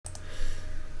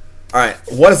Alright,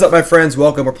 what is up my friends?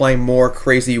 Welcome. We're playing more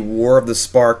crazy War of the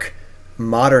Spark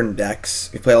modern decks.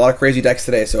 We've played a lot of crazy decks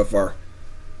today so far.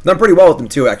 Done pretty well with them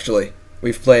too, actually.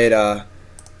 We've played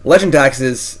Legend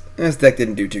Taxes. This deck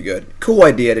didn't do too good. Cool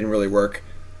idea, didn't really work.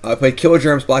 I played Killer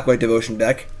Germ's Black-White Devotion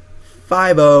deck.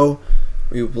 5-0.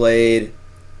 We played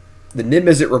the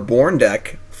Niv-Mizzet Reborn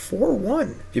deck.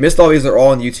 4-1. If you missed all these, they're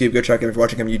all on YouTube. Go check them if you're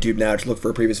watching on YouTube now. Just look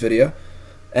for a previous video.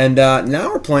 And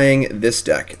now we're playing this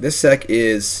deck. This deck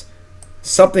is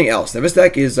something else. Now this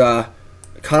deck is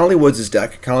Conley Woods'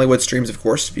 deck. Conley Woods streams, of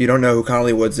course. If you don't know who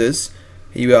Conley Woods is,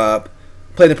 he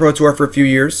played the Pro Tour for a few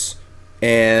years,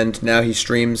 and now he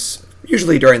streams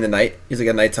usually during the night. He's like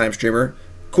a nighttime streamer.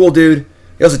 Cool dude.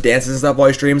 He also dances and stuff while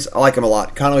he streams. I like him a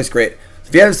lot. Conley's great.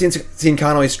 If you haven't seen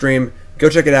Conley stream, go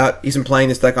check it out. He's been playing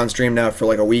this deck on stream now for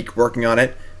like a week, working on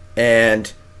it,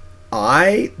 and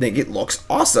I think it looks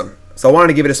awesome. So I wanted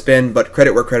to give it a spin, but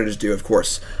credit where credit is due, of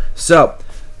course. So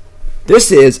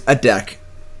this is a deck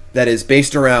that is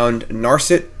based around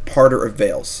Narset, Parter of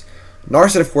Veils.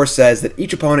 Narset, of course, says that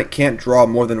each opponent can't draw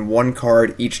more than one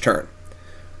card each turn.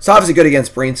 It's obviously good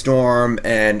against Brainstorm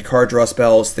and card draw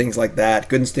spells, things like that.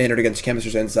 Good and standard against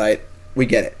Chemist's Insight. We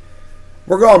get it.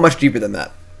 We're going much deeper than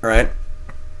that, alright?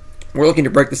 We're looking to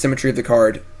break the symmetry of the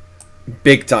card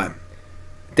big time.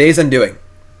 Day's Undoing.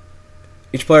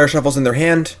 Each player shuffles in their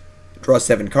hand, draws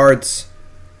 7 cards.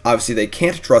 Obviously, they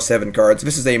can't draw 7 cards.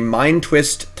 This is a Mind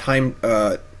Twist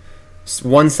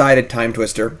one-sided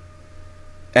Timetwister.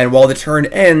 And while the turn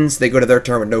ends, they go to their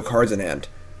turn with no cards in hand.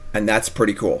 And that's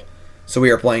pretty cool. So we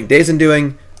are playing Days Undoing,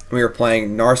 and we are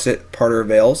playing Narset, Parter of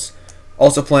Veils.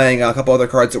 Also playing a couple other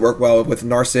cards that work well with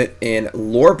Narset in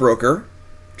Lore Broker,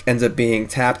 which ends up being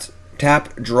tap,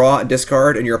 draw,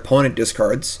 discard, and your opponent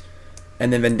discards.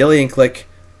 And then Vendilion Clique,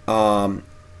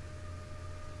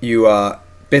 you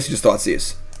basically just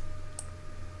Thoughtseize.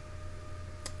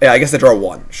 Yeah, I guess they draw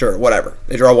 1. Sure, whatever.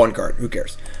 They draw 1 card. Who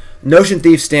cares? Notion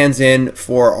Thief stands in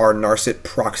for our Narset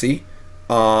proxy,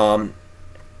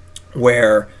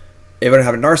 where if we don't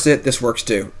have a Narset, this works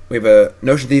too. We have a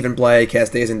Notion Thief in play,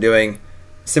 cast Days Undoing,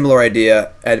 similar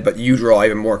idea, but you draw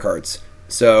even more cards.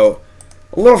 So,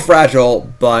 a little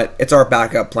fragile, but it's our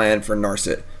backup plan for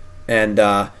Narset. And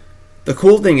the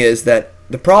cool thing is that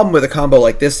the problem with a combo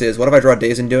like this is, what if I draw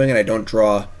Days Undoing and I don't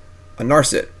draw a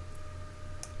Narset?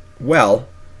 Well,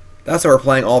 that's why we're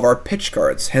playing all of our pitch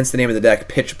cards, hence the name of the deck,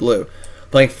 Pitch Blue.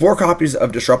 Playing 4 copies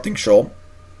of Disrupting Shoal,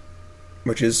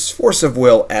 which is Force of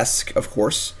Will-esque, of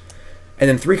course, and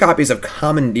then 3 copies of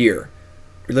Commandeer.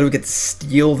 We literally get to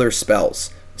steal their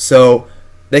spells. So,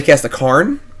 they cast a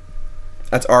Karn.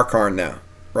 That's our Karn now,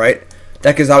 right?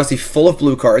 Deck is obviously full of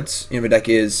blue cards. You know, the deck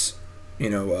is,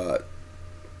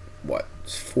 what,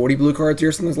 40 blue cards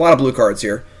here? There's a lot of blue cards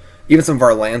here. Even some of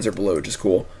our lands are blue, which is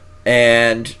cool.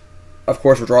 And of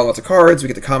course, we're drawing lots of cards. We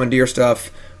get the Commandeer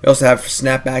stuff. We also have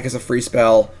Snapback as a free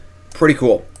spell. Pretty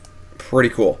cool. Pretty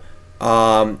cool.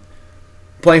 Playing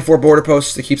 4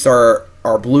 Borderposts that keeps our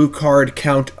blue card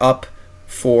count up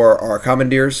for our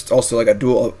Commandeers. It's also like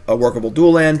a workable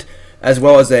dual land, as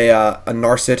well as a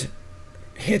Narset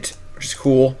hit, which is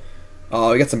cool.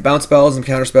 We got some bounce spells and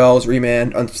counter spells,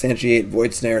 Remand, Unsubstantiate,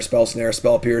 Void Snare, Spell Snare,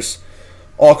 Spell Pierce.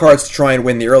 All cards to try and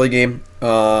win the early game.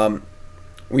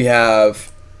 We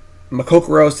have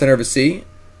Mikokoro, Center of the Sea,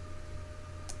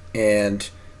 and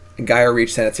Geier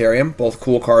Reach, Sanitarium. Both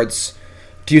cool cards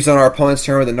to use on our opponent's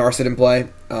turn with a Narset in play.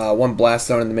 1 Blast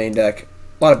Zone in the main deck.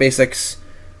 A lot of basics.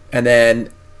 And then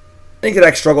I think the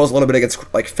deck struggles a little bit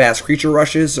against like fast creature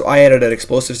rushes, so I added an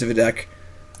Explosives to the deck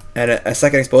and a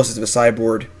second Explosives to the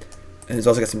sideboard. And there's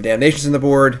also got some Damnations in the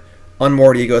board.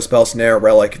 Unmoored Ego, Spell Snare,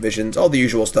 Relic, Visions, all the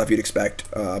usual stuff you'd expect.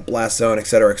 Blast Zone,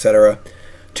 etc., etc.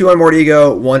 2 Unmoored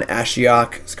Ego, 1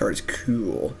 Ashiok. This card is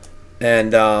cool.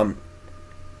 And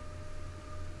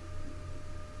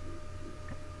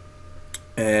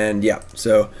yeah,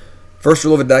 so first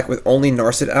rule of a deck with only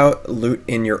Narset out, loot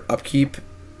in your upkeep.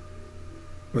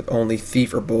 With only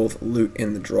Thief or both, loot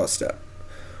in the draw step.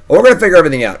 Well, we're gonna figure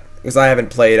everything out because I haven't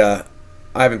played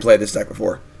this deck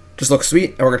before. Just looks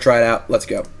sweet, and we're gonna try it out. Let's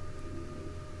go.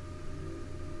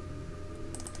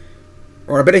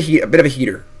 We're on a bit of a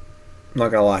heater. I'm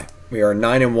not gonna lie. We are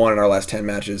 9-1 in our last 10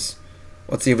 matches.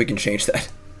 Let's see if we can change that.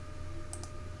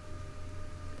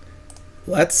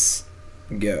 Let's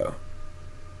go.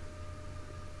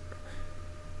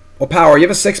 Well, Power, you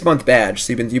have a 6-month badge,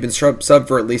 so you've been sub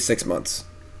for at least 6 months.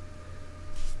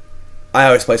 I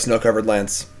always play snow-covered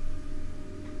lands.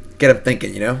 Get them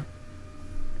thinking, you know?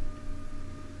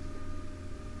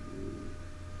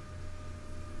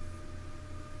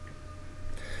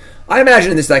 I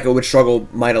imagine in this deck it would struggle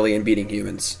mightily in beating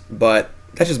humans, but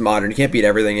that's just modern. You can't beat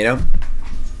everything, you know?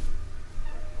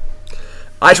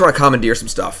 I just want to commandeer some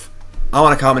stuff. I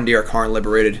want to commandeer Karn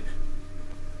Liberated.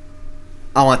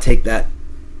 I want to take that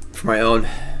for my own.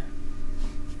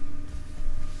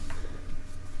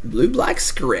 Blue-black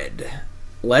Skrid.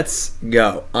 Let's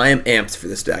go. I am amped for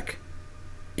this deck.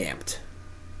 Amped.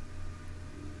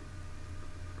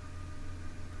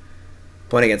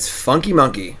 Playing against Funky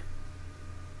Monkey.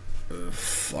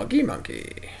 Funky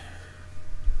Monkey.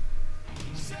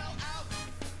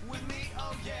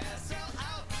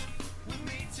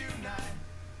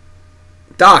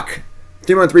 Doc,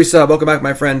 313 sub. Welcome back,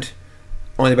 my friend.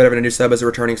 Only better than a new sub as a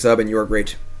returning sub, and you are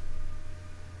great.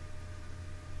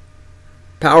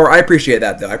 Power, I appreciate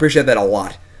that, though. I appreciate that a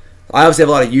lot. I obviously have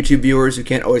a lot of YouTube viewers who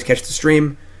can't always catch the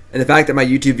stream, and the fact that my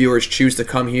YouTube viewers choose to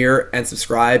come here and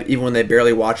subscribe, even when they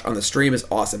barely watch on the stream, is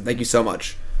awesome. Thank you so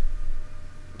much.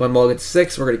 One mulligan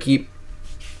 6, we're going to keep.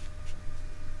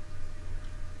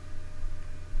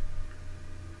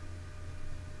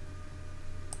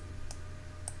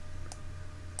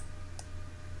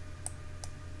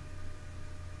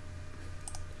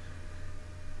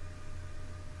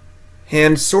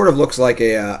 Hand sort of looks like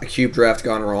a cube draft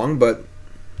gone wrong, but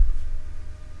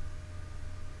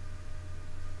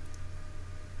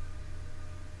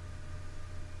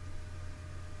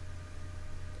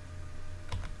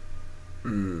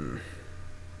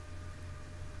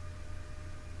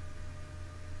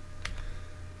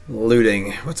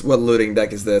looting. What looting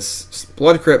deck is this?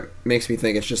 Blood Crypt makes me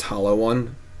think it's just Hollow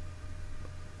One.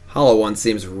 Hollow One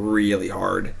seems really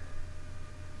hard.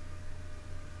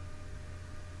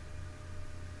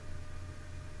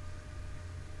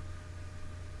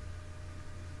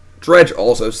 Dredge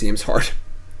also seems hard,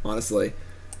 honestly.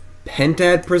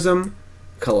 Pentad Prism,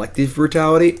 Collective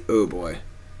Brutality. Oh boy.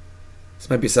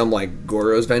 This might be some like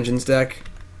Goro's Vengeance deck,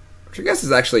 which I guess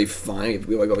is actually fine if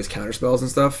we like all these counter spells and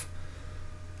stuff.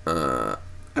 I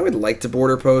would like to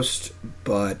Borderpost,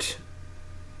 but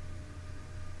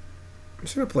I'm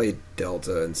just gonna play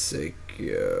Delta and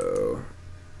Seikyo.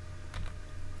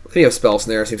 I think have Spell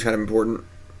Snare seems kind of important.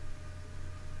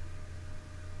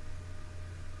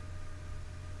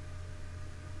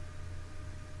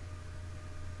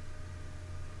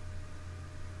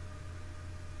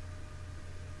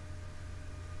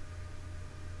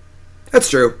 That's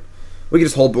true. We can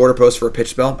just hold Borderpost for a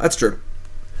pitch spell. That's true.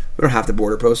 We don't have to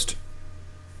Borderpost.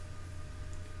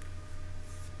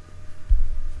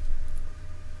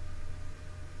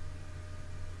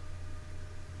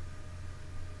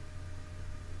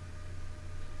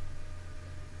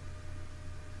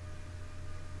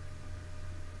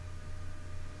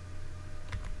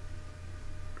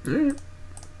 All right.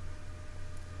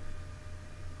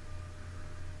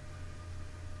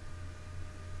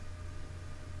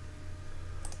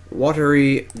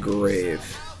 Watery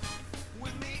Grave.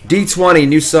 D20,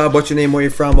 new sub. What's your name? Where you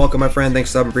from? Welcome, my friend.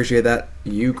 Thanks, sub. Appreciate that.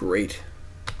 You great.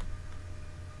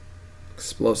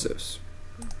 Explosives.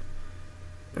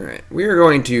 Alright. We are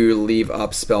going to leave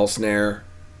up Spell Snare.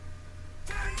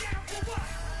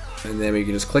 And then we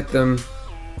can just click them.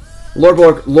 Lore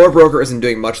Broker isn't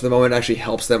doing much at the moment. It actually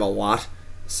helps them a lot.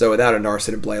 So without a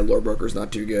Narset in play, Lore Broker is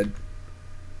not too good.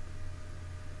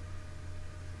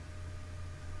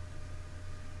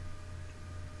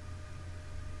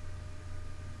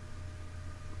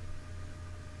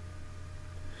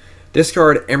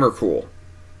 Discard Emrakul.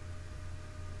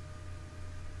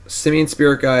 Simian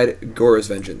Spirit Guide, Goro's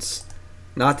Vengeance.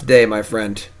 Not today, my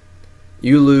friend.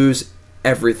 You lose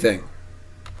everything.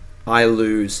 I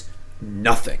lose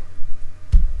nothing.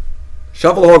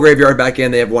 Shuffle the whole graveyard back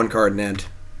in. They have one card in hand.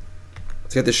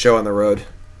 Let's get this show on the road.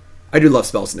 I do love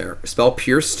Spell Snare. Spell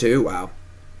Pierce, too. Wow.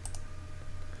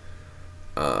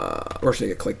 We're just going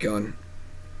to get Clique going.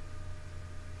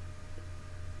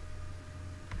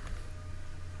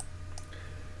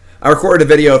 I recorded a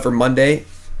video for Monday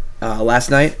last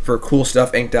night for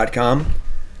CoolStuffInc.com.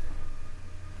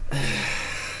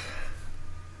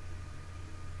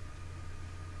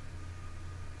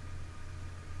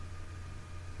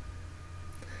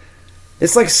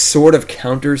 It's like sort of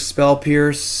counters Spell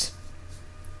Pierce,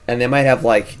 and they might have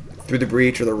like Through the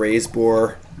Breach or the Raise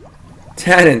Bore.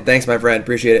 Tannen, thanks my friend,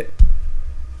 appreciate it.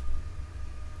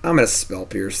 I'm gonna Spell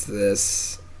Pierce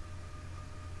this.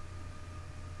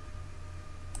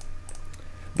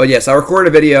 But yes, I recorded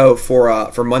a video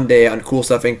for Monday on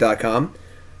CoolStuffInc.com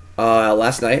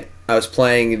last night. I was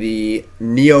playing the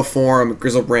Neoform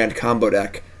Grizzlebrand combo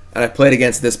deck, and I played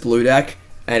against this blue deck,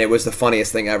 and it was the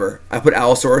funniest thing ever. I put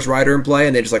Allosaurus Rider in play,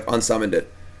 and they just like unsummoned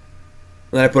it.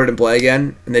 And then I put it in play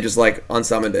again, and they just like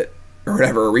unsummoned it, or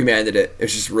whatever, or remanded it.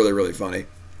 It's just really, really funny.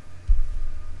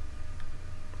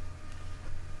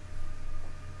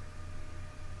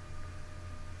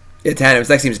 Yeah, Tannen, this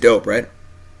deck seems dope, right?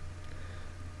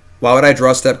 Why would I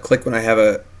draw step click when I have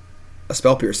a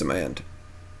Spell Pierce in my hand?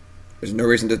 There's no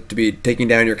reason to be taking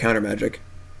down your counter magic.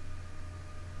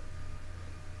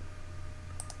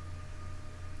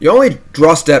 You only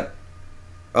draw step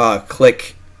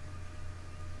click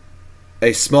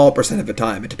a small percent of the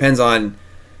time. It depends on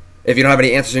if you don't have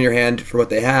any answers in your hand for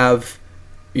what they have.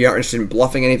 You aren't interested in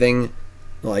bluffing anything.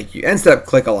 Like, you end step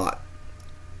click a lot.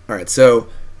 Alright, so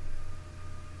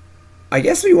I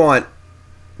guess we want...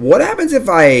 What happens if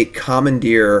I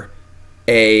commandeer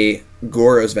a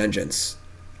Goro's Vengeance?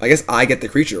 I guess I get the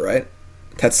creature, right?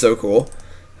 That's so cool.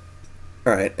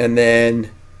 Alright, and then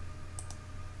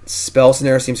Spell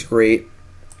Snare seems great.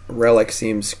 Relic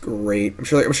seems great. I'm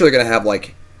sure they're gonna have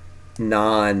like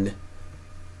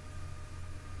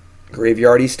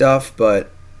non-graveyardy stuff,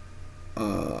 but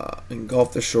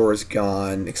Engulf the Shore is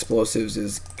gone. Explosives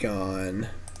is gone.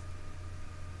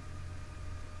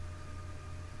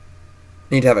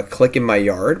 Need to have a click in my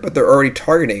yard, but they're already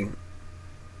targeting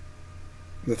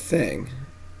the thing.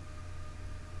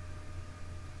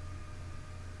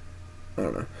 I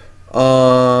don't know.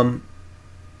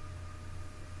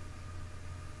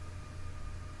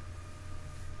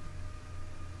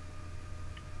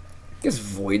 I guess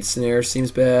Void Snare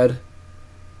seems bad.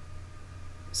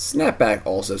 Snapback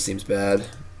also seems bad.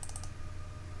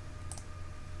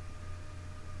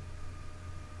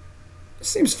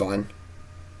 Seems fun.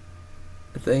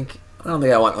 I think. I don't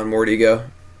think I want Unmoored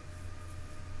Ego.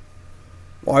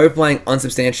 Why are we playing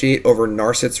Unsubstantiate over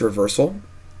Narset's Reversal?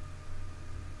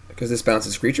 Because this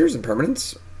bounces creatures and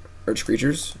permanents? Or it's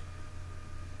creatures?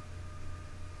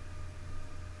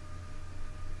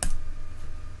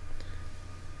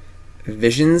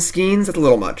 Vision Skeins? That's a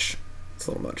little much. It's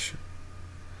a little much.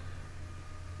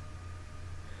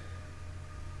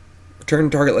 Return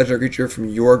target legendary creature from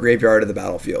your graveyard to the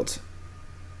battlefield.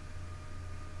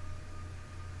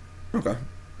 Okay.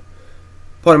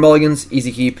 Opponent mulligans,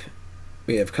 easy keep.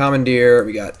 We have Commandeer,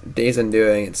 we got Days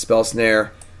Undoing, and Spell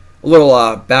Snare. A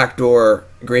little backdoor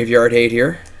graveyard hate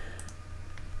here.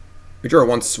 We draw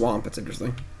one swamp, that's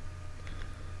interesting.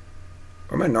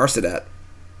 Where am I Narset at?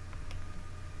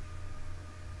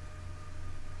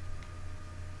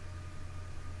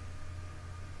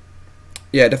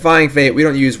 Yeah, Defying Fate, we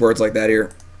don't use words like that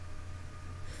here.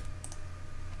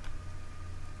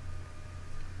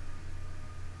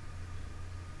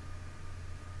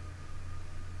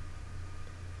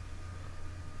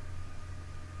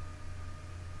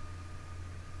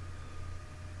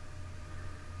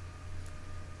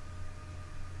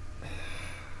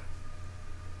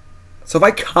 So if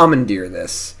I commandeer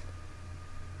this,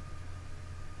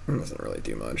 it doesn't really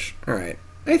do much. All right,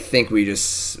 I think we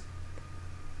just,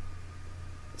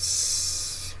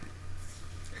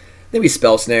 maybe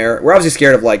Spell Snare. We're obviously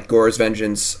scared of like Gore's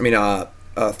Vengeance. I mean,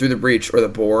 Through the Breach or the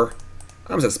Boar.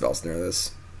 I'm just gonna Spell Snare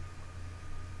this.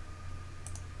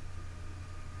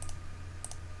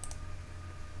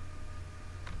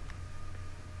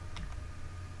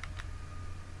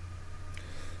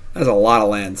 That's a lot of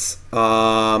lands.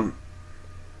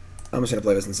 I'm just going to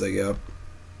play this and go.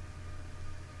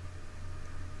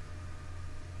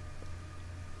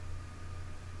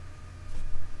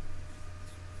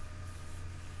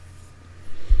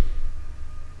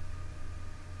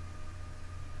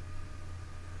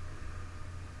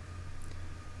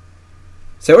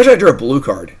 So I wish I drew a blue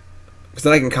card. Because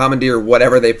then I can commandeer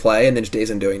whatever they play and then just Days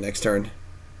Undoing next turn.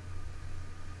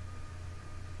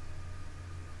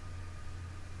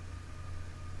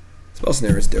 Spell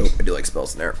Snare is dope. I do like Spell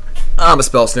Snare. I'm a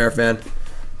Spell Snare fan.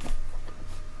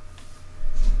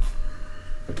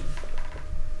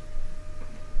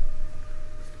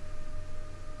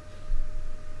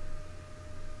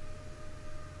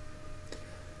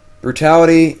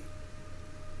 Brutality.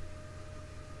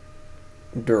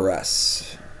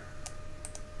 Duress.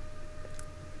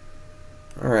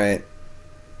 Alright.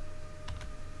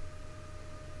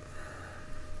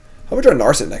 How about draw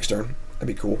Narset next turn? That'd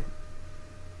be cool.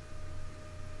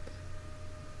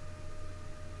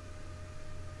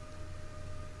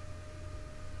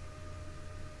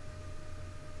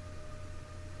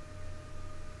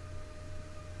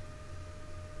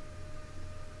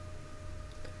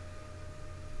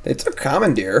 They took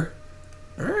Commandeer.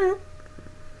 Alright.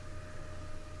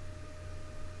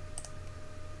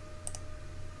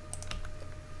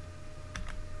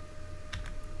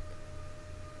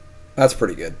 That's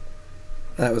pretty good.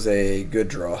 That was a good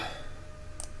draw.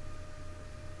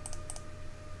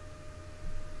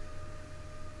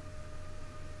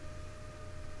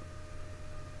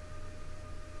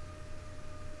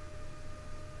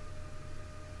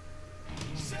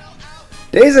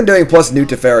 Days Undoing plus New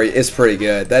Teferi is pretty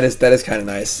good. That is kind of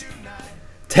nice.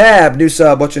 Tab, new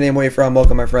sub. What's your name? Where you from?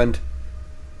 Welcome, my friend.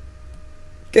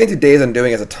 Getting to Days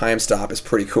Undoing as a time stop is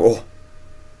pretty cool.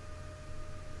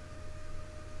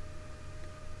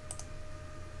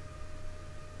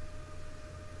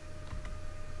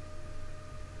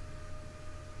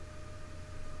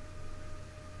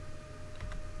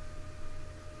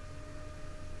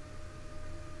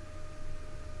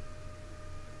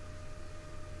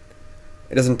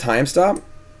 It doesn't time stop?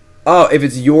 Oh, if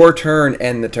it's your turn,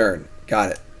 end the turn.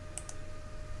 Got it.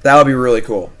 That would be really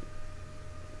cool.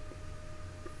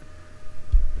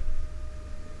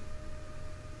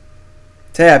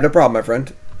 Tab, no problem, my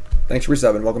friend. Thanks for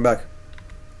resubbing. Welcome back.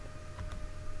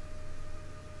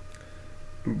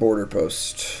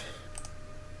 Borderpost.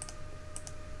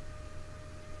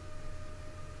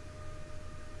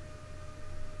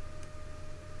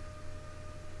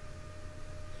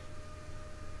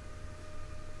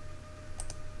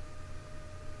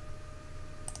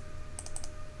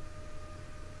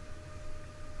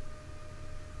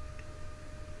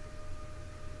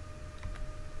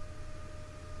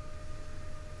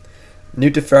 New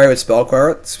Teferi with Spell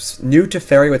Queller. New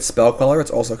Teferi with Spell Queller.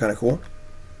 It's also kind of cool.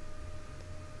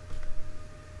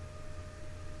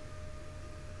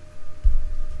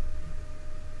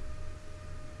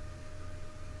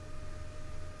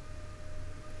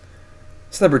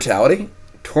 Is that Brutality?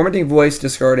 Tormenting Voice,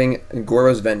 discarding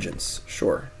Goro's Vengeance.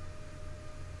 Sure.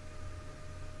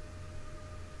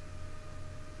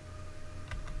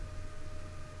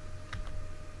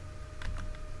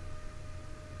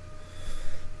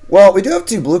 Well, we do have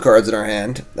 2 blue cards in our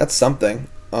hand. That's something.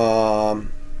 We're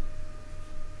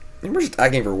just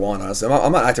acting for 1, honestly.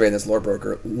 I'm not activating this lore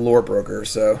broker,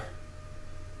 so.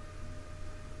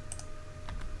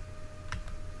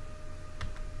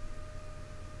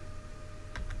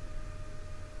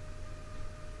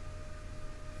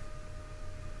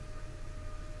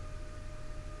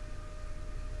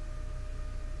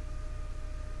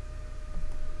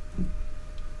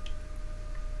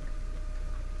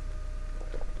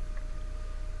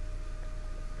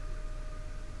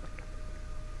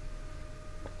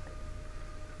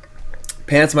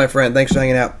 Pants, my friend, thanks for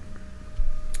hanging out.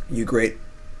 You great.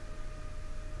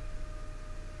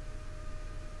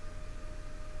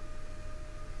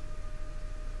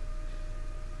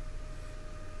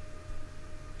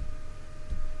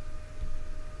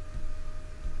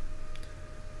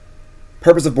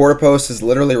 Purpose of Borderpost is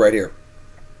literally right here.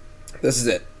 This is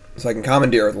it. So I can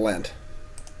commandeer the land.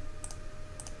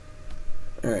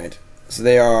 Alright. So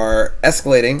they are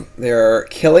escalating. They are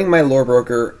killing my lore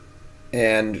broker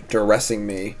and duressing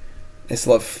me. They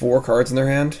still have 4 cards in their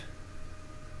hand.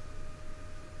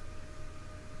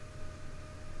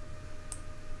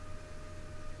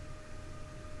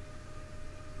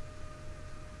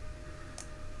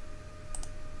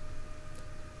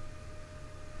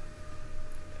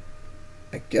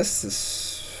 I guess this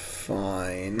is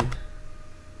fine.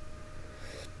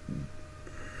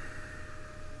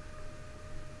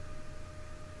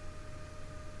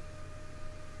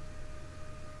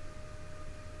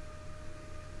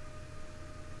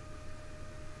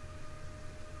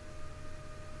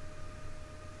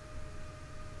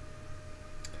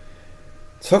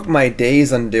 Took my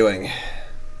Days Undoing.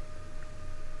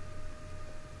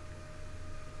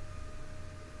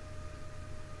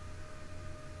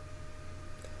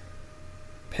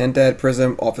 Pentad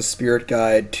Prism off a Spirit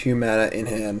Guide, 2 mana in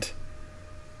hand.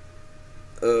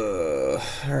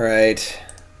 Alright.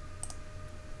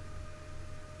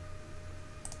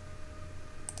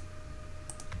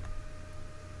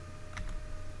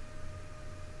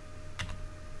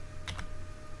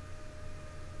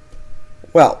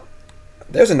 Well,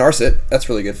 there's a Narset. That's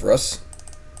really good for us.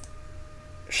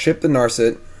 Ship the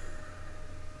Narset.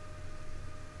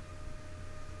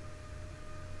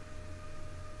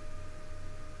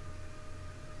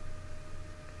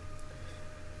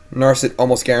 Narset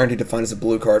almost guaranteed to find us a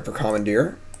blue card for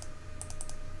Commandeer.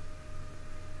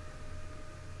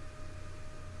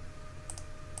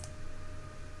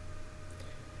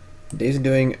 Days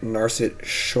Undoing Narset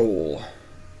Shoal.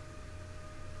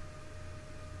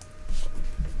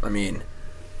 I mean,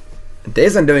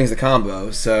 Days Undoing is the combo,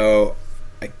 so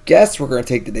I guess we're going to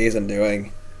take the Days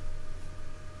Undoing.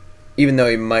 Even though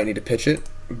he might need to pitch it,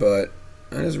 but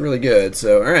that is really good.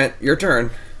 So, alright, your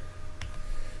turn.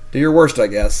 Do your worst, I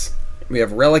guess. We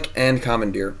have Relic and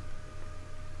Commandeer.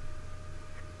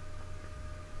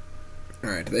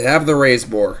 Alright, they have the Raise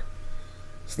Boar.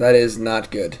 So that is not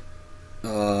good.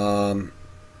 I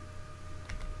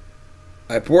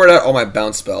poured out all my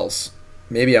bounce spells.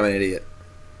 Maybe I'm an idiot.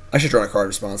 I should draw a card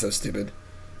response. That was stupid.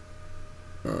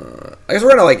 I guess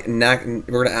we're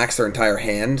gonna axe their entire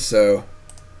hand. So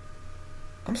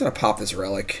I'm just gonna pop this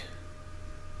relic.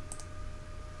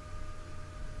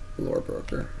 Lore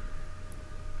Broker.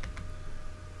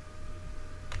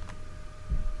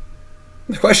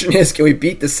 The question is, can we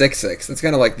beat the 6/6? That's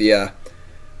kind of like the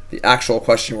actual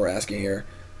question we're asking here.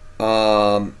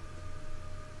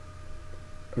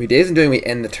 We Days Undoing, we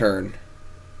end the turn.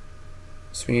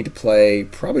 So we need to play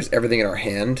probably just everything in our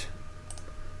hand.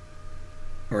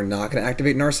 We're not going to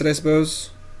activate Narset, I suppose.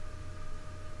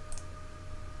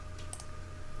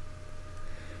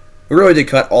 We really did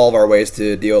cut all of our ways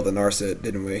to deal with the Narset,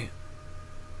 didn't we?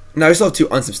 No, we still have 2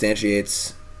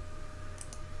 Unsubstantiates.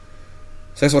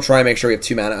 So I guess we'll try and make sure we have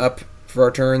 2 mana up for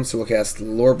our turn. So we'll cast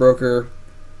Lore Broker.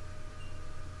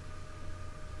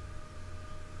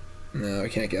 No, we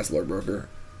can't cast Lore Broker.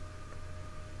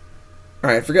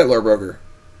 Alright, forget Lore Broker.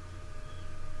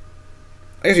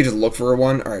 I guess you just look for a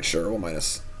 1. Alright, sure, we'll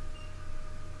minus.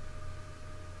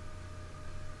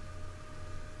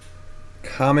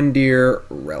 Commandeer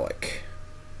Relic.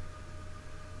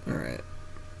 Alright.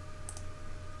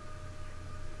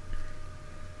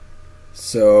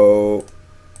 So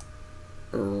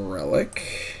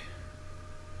Relic.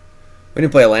 We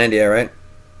didn't play a land yet, right?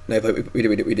 No, we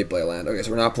did play a land. Okay, so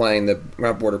we're not playing we're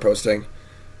not border posting.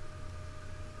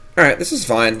 Alright, this is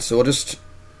fine. So we'll just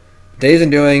Days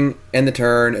Undoing, end the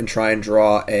turn, and try and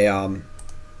draw the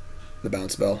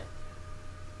bounce spell.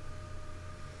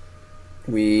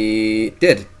 We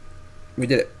did. We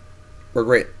did it. We're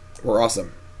great. We're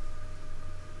awesome.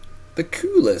 The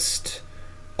coolest.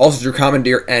 Also drew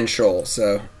Commandeer and Shoal,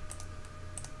 so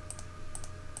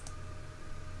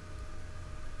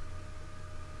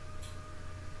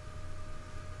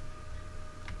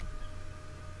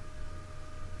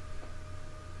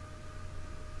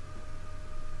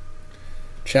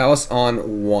Chalice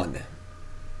on 1.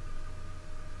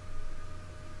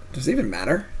 Does it even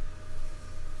matter?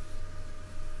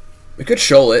 We could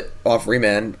Shoal it off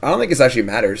Remand. I don't think this actually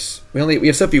matters. We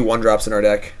have so few 1-drops in our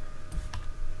deck.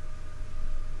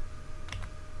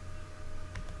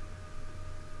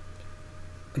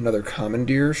 Another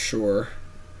Commandeer, sure.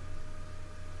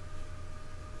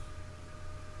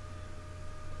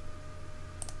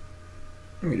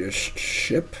 Let me just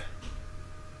ship.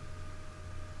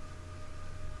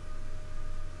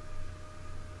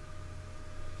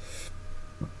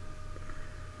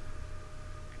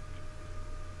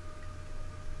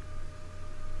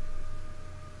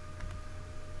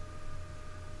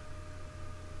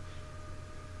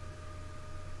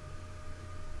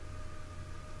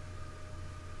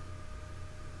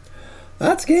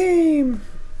 That's game.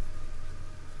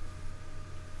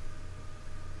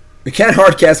 We can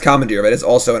hardcast Commandeer, but it's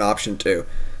also an option too.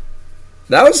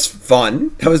 That was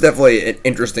fun. That was definitely an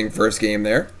interesting first game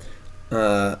there.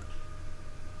 No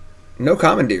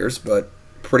Commandeers, but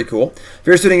pretty cool. If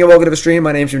you're tuning in, welcome to the stream.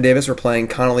 My name's Jim Davis. We're playing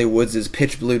Conley Woods'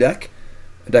 Pitch Blue deck.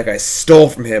 A deck I stole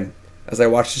from him as I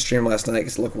watched the stream last night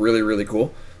because it looked really, really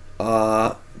cool.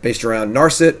 Based around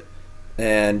Narset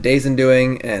and Days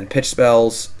Undoing and pitch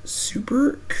spells.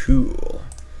 Super cool.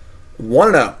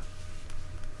 1-0.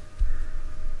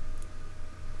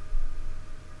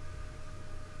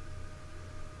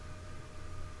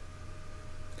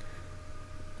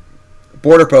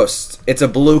 Borderpost. It's a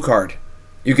blue card.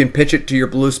 You can pitch it to your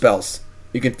blue spells.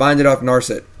 You can find it off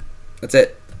Narset. That's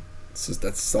it.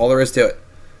 That's all there is to it.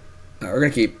 We're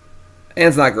going to keep.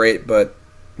 Hand's not great, but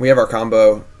we have our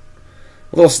combo.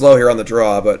 A little slow here on the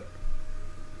draw, but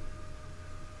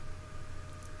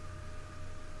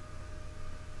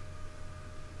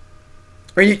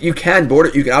I mean, you can board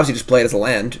it. You can obviously just play it as a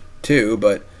land, too,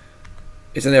 but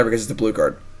it's in there because it's a blue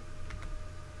card.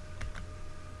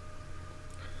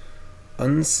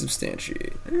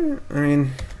 Unsubstantiate. I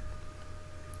mean,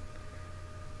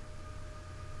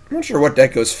 I'm not sure what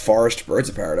deck goes Forest Birds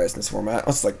of Paradise in this format.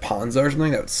 Unless it's like Ponza or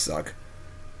something, that would suck.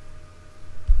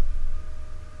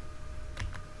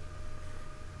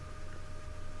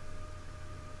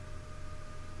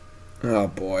 Oh,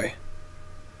 boy.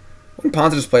 Wouldn't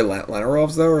Ponza just play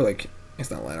Llanowar though, or like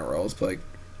it's not Llanowar, it's like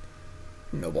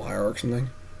Noble Hierarch or something.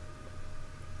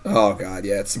 Oh god,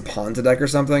 yeah, it's some Ponza deck or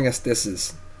something. I guess this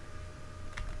is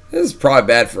probably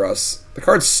bad for us. The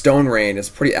card Stone Rain is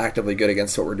pretty actively good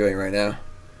against what we're doing right now.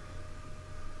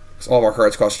 Because all of our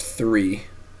cards cost 3.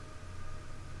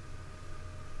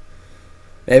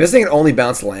 Man, if this thing can only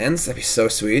bounce lands, that'd be so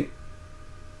sweet.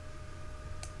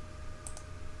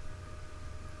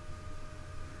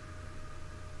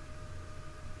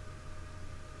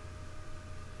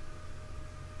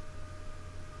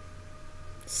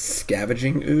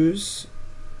 Scavenging Ooze.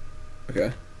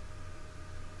 Okay.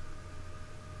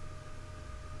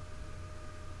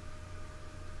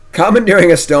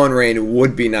 Commandeering a Stone Rain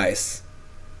would be nice.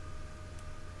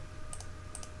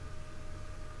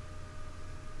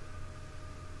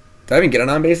 Did I even get a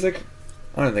non-basic?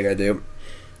 I don't think I do.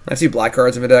 I see black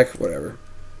cards in my deck. Whatever.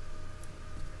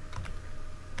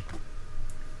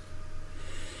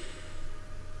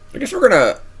 I guess we're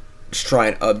gonna just try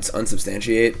and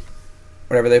unsubstantiate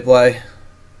whatever they play.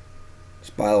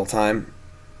 Just buy a little time.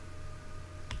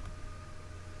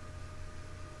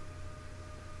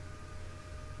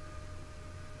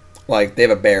 Like, they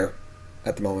have a bear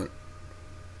at the moment.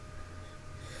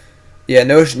 Yeah,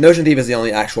 Notion Thief is the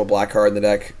only actual black card in the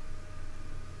deck.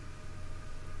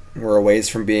 We're a ways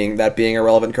from being a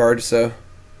relevant card, so...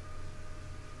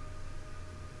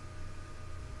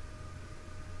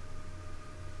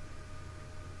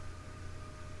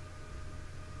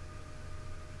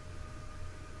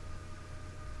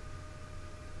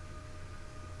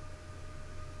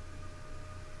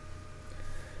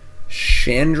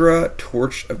 Chandra,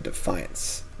 Torch of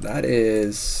Defiance. That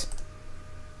is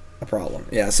a problem.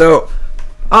 Yeah, so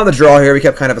on the draw here, we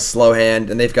kept kind of a slow hand,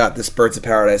 and they've got this Birds of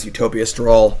Paradise Utopia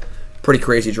Stroll. Pretty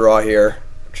crazy draw here,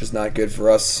 which is not good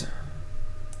for us.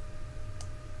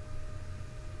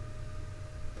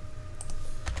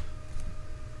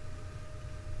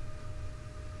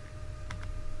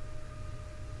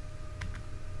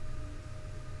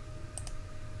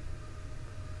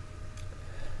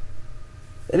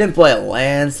 They didn't play a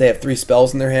Lance. They have 3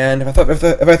 spells in their hand. If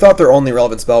I thought their only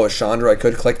relevant spell was Chandra, I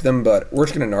could click them, but we're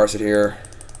just gonna Narset here.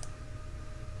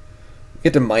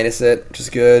 Get to minus it, which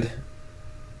is good.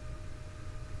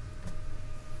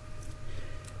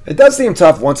 It does seem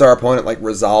tough once our opponent like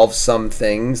resolves some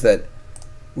things that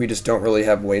we just don't really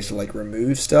have ways to like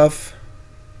remove stuff.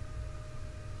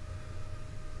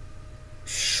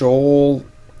 Shoal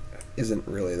isn't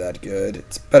really that good.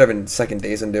 It's better than second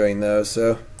days I'm doing though,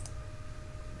 so.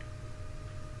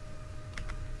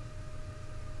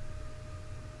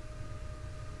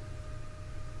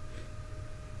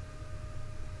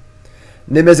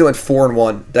 Nimbus went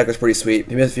 4-1. Deck was pretty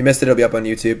sweet. If you missed it, it'll be up on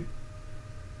YouTube.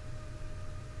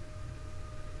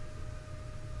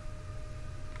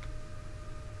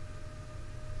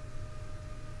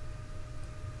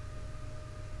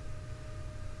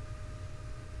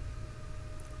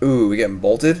 Ooh, we getting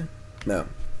bolted? No.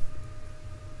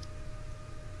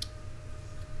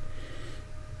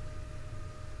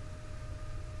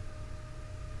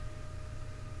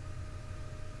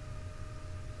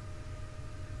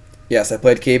 Yes, I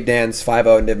played Cave Dan's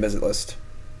 5-0 Nib Mizzet list.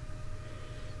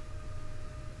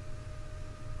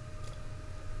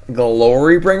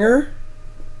 Glory Bringer?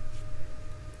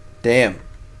 Damn.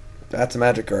 That's a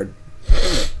magic card. I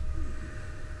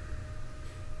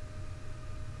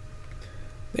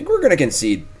think we're going to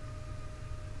concede.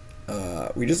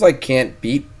 We just like can't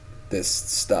beat this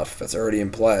stuff that's already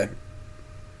in play.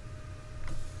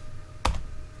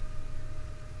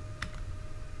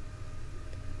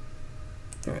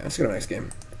 Alright, let's go to the next game.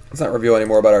 Let's not reveal any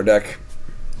more about our deck.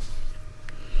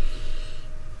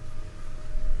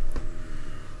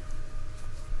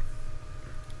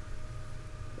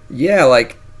 Yeah,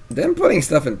 like, them putting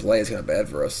stuff in play is kind of bad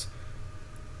for us.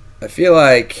 I feel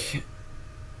like...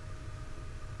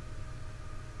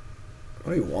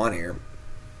 What do we want here?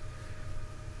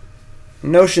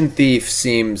 Notion Thief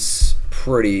seems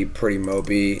pretty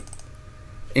mopey.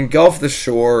 Engulf the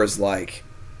Shore is like...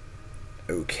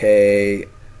 Okay.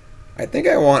 I think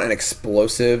I want an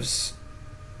explosives.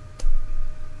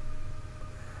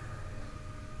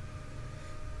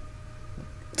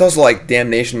 It's also like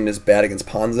Damnation is bad against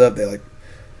Ponza. They like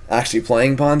actually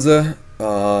playing Ponza.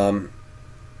 I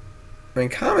mean,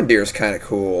 Commandeer is kind of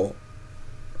cool.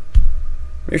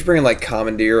 Maybe just bringing like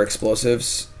Commandeer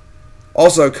explosives.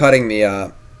 Also cutting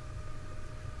the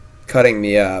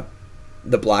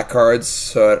black cards,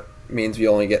 so it means we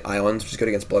only get islands, which is good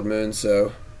against Blood Moon.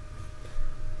 So.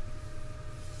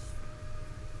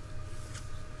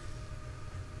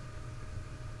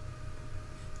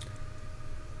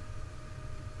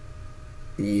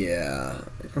 Yeah,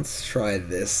 let's try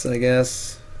this, I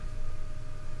guess.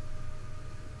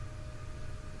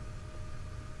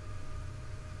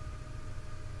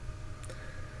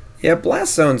 Yeah,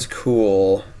 Blast Zone's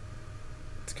cool.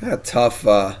 It's kind of tough.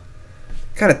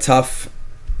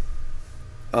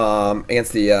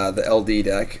 Against the LD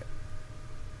deck.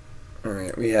 All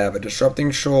right, we have a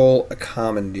Disrupting Shoal, a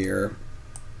Commandeer,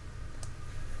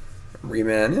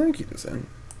 Remand. Yeah, keep this in.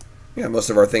 Yeah,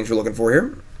 most of our things we're looking for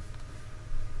here.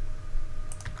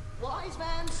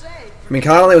 I mean,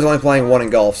 Conley was only playing 1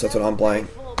 Engulf, so that's what I'm playing.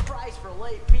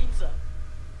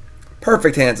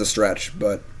 Perfect hand's a stretch,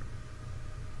 but...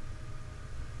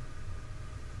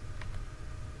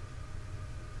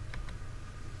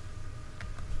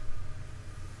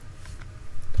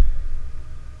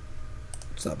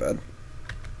 It's not bad.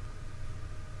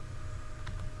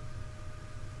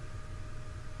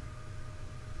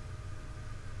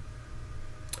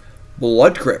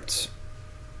 Blood Crypt.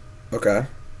 Okay.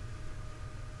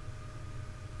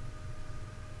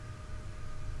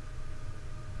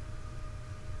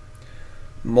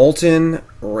 Molten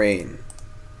Rain.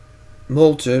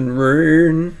 Molten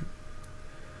Rain.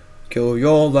 Kill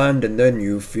your land and then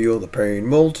you feel the pain.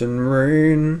 Molten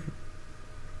Rain.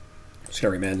 Just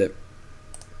gonna remand it.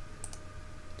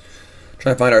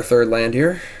 Try to find our third land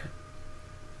here.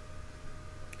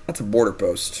 That's a border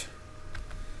post.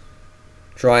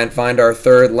 Try and find our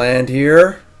third land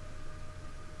here.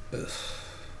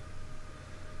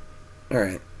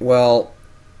 Alright, well.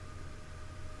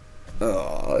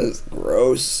 Oh, this is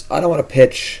gross. I don't want to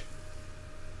pitch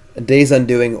a Days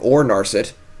Undoing or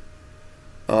Narset.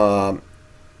 I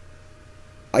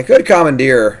could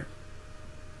Commandeer.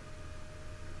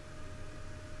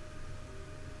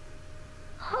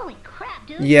 Holy crap,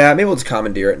 dude. Yeah, maybe we'll just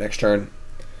Commandeer it next turn.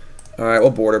 Alright, we'll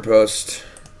border post.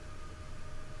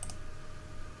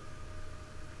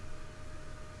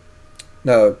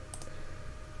 No.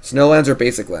 Snow lands or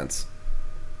basic lands?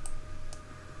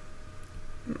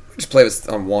 Just play this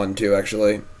on 1 too,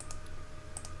 actually.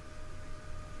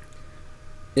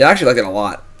 Yeah, I actually like it a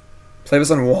lot. Play this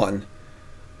on 1.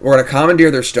 We're going to Commandeer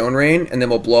their Stone Rain, and then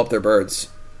we'll blow up their birds.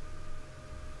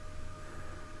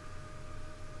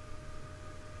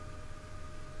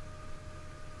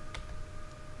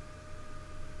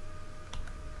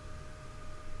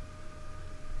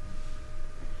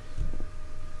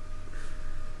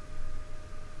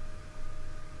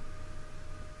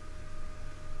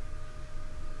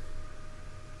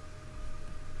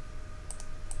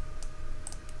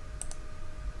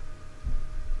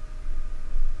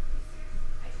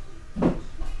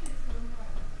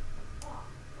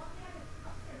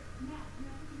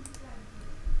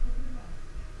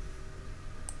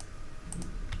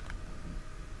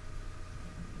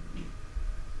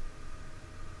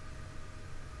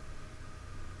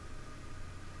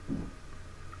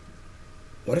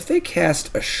 What if they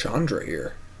cast a Chandra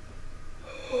here?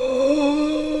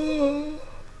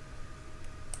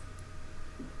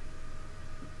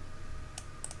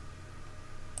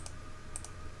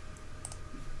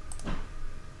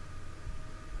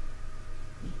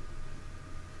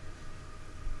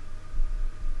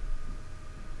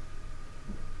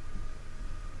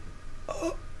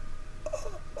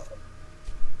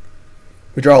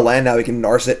 We draw a land now, we can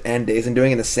Narset and Days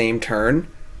Undoing in the same turn.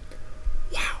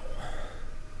 Wow.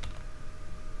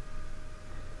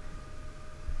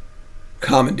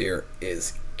 Commandeer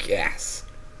is gas.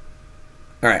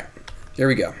 Alright, here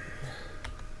we go.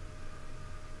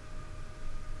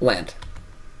 Land.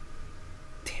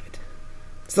 Damn it.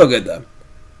 Still good though.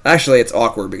 Actually, it's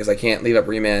awkward because I can't leave up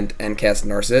Remand and cast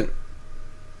Narset.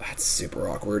 That's super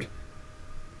awkward.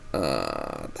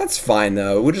 That's fine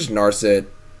though. We'll just Narset.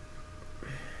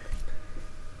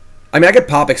 I mean, I could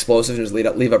pop Explosive and just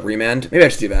leave up Remand. Maybe I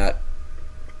should do that.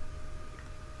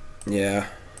 Yeah.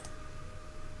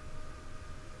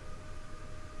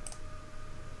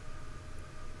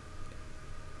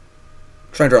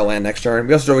 Try and draw a land next turn.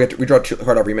 We also draw a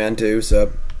card off Remand too,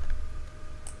 so.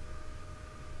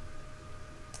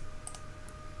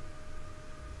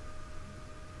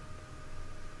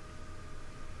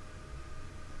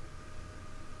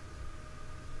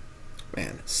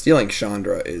 Man, stealing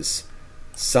Chandra is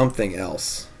something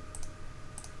else.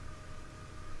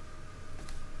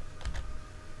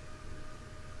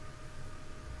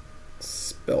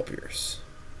 Spell Pierce.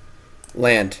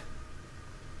 Land.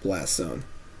 Blast Zone.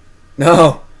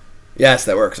 No! Yes,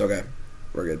 that works. Okay.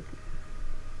 We're good.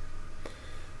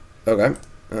 Okay.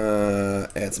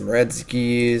 Add some red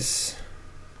skis.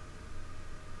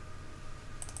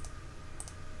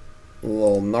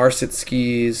 Little Narset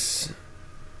skis.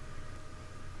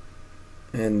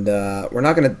 And we're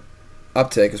not going to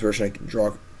uptake because we're just going to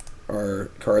draw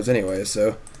our cards anyway,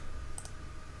 so.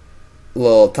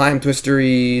 Little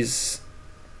Timetwisteries.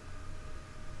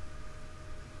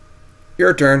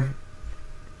 Your turn.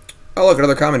 Oh, look,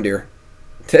 another Commandeer.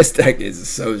 This deck is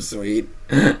so sweet.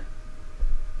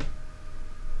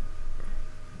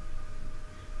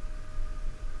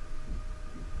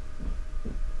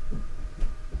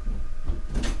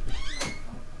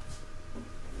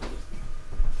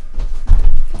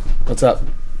 What's up?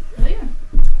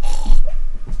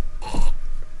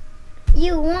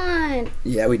 You won.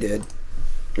 Yeah, we did.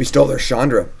 We stole their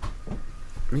Chandra. What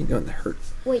are you doing? That hurt.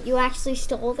 Wait, you actually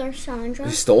stole their Chandra?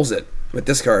 We stole it with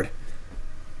this card.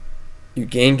 You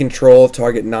gain control of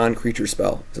target non-creature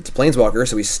spell. So it's a Planeswalker,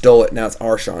 so we stole it. Now it's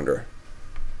our Chandra.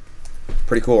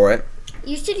 Pretty cool, right?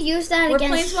 You should use that Were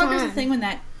against Planeswalkers Tron. a thing when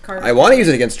that card? I want to use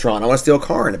it against Tron. I want to steal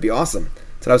Karn. It'd be awesome.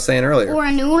 That's what I was saying earlier. Or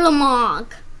an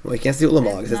Ulamog. Well, you can't steal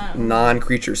Ulamog. It's a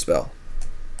non-creature spell.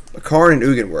 But Karn and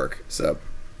Ugin work, so...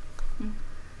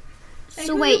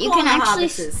 So wait, you can actually...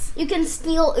 You can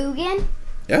steal Ugin?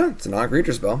 Yeah, it's a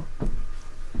non-creature spell.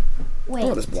 Wait.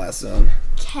 Oh, this blast zone.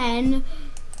 Can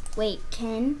you actually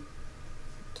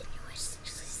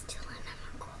steal an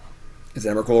Emrakul? Is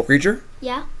Emrakul a creature?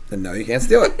 Yeah. Then no, you can't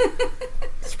steal it.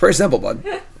 It's pretty simple, bud.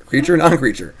 Creature,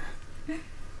 non-creature.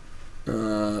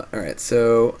 Alright,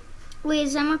 so... Wait,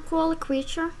 is Emrakul a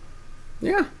creature?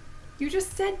 Yeah. You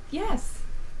just said yes.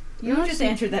 You just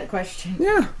answered that question.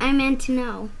 Yeah. I meant to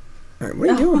know. Alright, what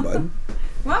are you doing, bud?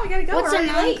 Well, we gotta go. What's a late.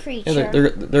 non-creature? Yeah,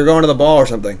 they're going to the ball or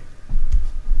something.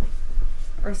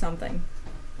 Or something.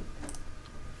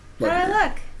 Look, How do I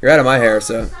look? you're out of my hair,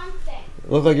 so... Something.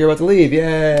 Look like you're about to leave.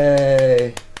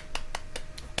 Yay!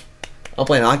 I'm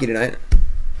playing hockey tonight.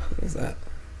 What is that?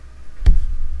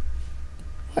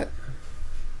 What?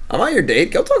 I'm not your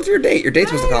date. Go talk to your date. Your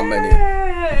date's supposed to compliment you.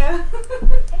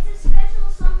 It's a special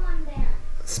someone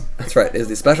dance. That's right. It's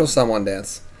the special someone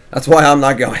dance. That's why I'm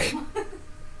not going.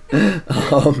 We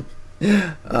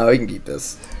can keep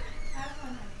this.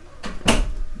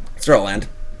 Let's throw a land.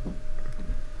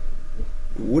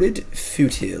 Wooded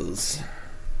Foothills.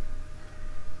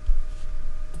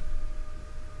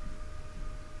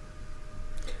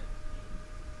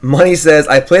 Money says,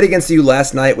 I played against you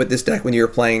last night with this deck when you were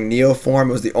playing Neoform.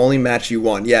 It was the only match you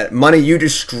won. Yeah, Money, you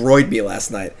destroyed me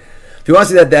last night. If you want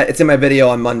to see that, it's in my video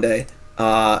on Monday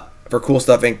for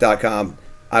CoolStuffInc.com.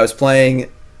 I was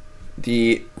playing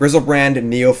the Grizzlebrand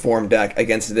Neoform deck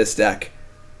against this deck,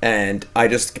 and I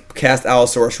just cast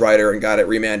Allosaurus Rider and got it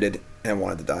remanded and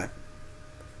wanted to die.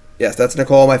 Yes, that's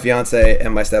Nicole, my fiance,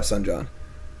 and my stepson, John.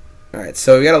 Alright,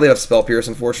 so we gotta leave up Spell Pierce,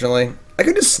 unfortunately. I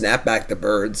could just snap back the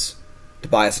birds to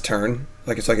buy us a turn,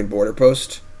 like it's like in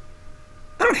Borderpost.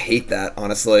 I don't hate that,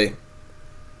 honestly.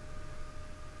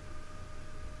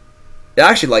 Yeah,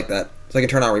 I actually like that. So I can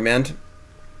turn on Remand.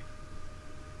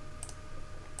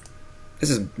 This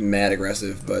is mad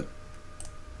aggressive, but...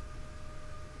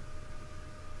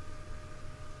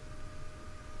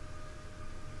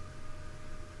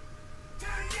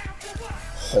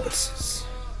 Hobbitses.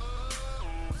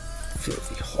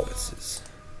 Filthy hobbitses.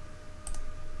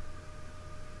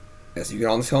 Yes, you can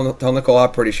always tell Nicole how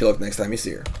pretty she looks next time you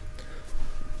see her.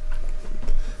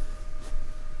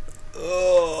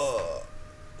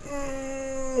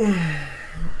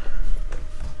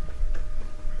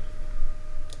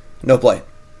 No play.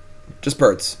 Just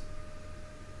birds.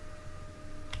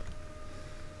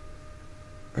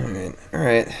 Alright,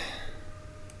 alright.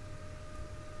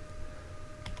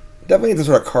 Definitely need some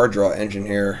sort of card draw engine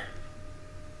here.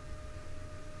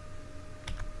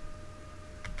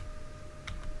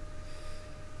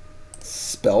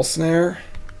 Spell Snare.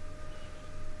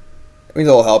 We need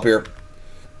a little help here.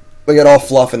 We got all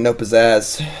fluff and no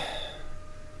pizzazz.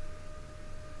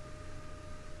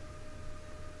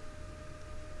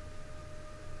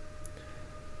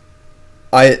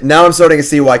 Now I'm starting to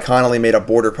see why Conley made a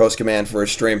Borderpost command for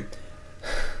his stream.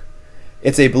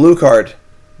 It's a blue card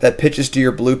that pitches to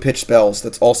your blue pitch spells.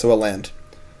 That's also a land.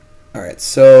 Alright,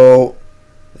 so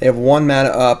they have 1 mana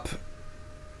up.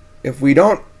 If we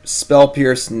don't Spell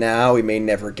Pierce now, we may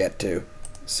never get to.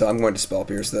 So I'm going to Spell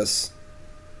Pierce this.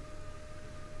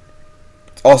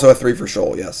 It's also a 3 for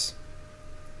Shoal, yes.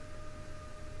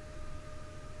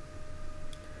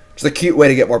 Just a cute way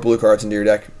to get more blue cards into your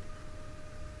deck.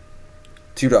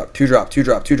 2-drop, 2-drop,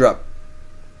 2-drop, 2-drop.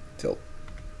 Tilt.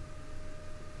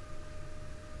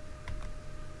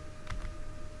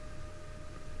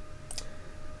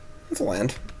 That's a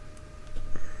land.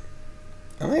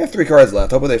 I only have 3 cards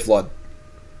left. Hopefully they flood.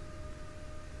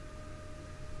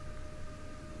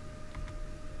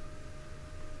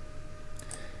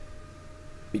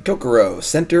 Mikokoro,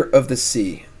 Center of the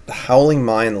Sea. The Howling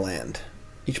Mine land.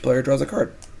 Each player draws a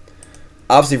card.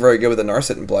 Obviously very good with the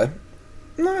Narset in play.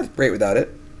 Not great without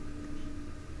it.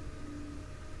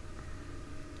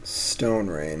 Stone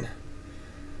Rain.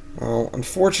 Well,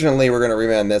 unfortunately, we're going to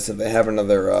remand this if they have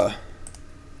another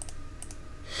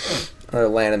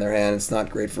land in their hand. It's not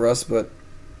great for us, but...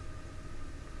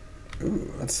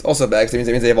 Ooh, that's also bad, because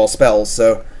it means they have all spells,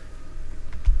 so...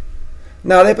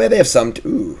 No, they have some...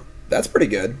 Ooh, that's pretty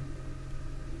good.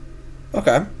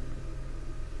 Okay.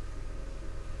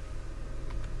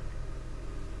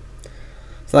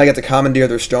 So now I get to Commandeer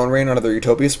their Stone Rain onto their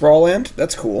Utopia Sprawl land.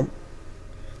 That's cool.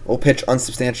 We'll pitch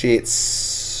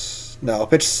Unsubstantiate... No, I'll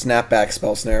pitch Snapback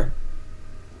Spell Snare.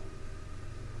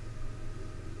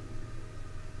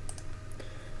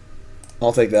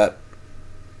 I'll take that.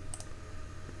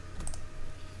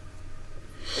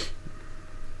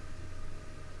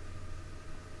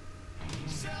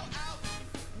 Sell out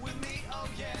with me, oh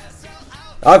yeah.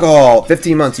 Alcohol,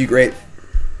 15 months, you great.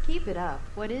 Keep it up.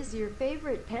 What is your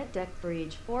favorite pet deck for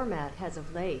each format as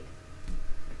of late?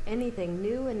 Anything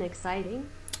new and exciting?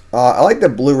 I like the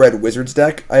Blue-Red Wizards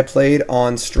deck I played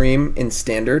on stream in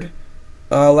Standard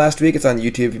last week. It's on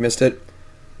YouTube if you missed it.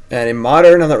 And in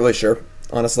Modern, I'm not really sure,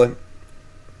 honestly.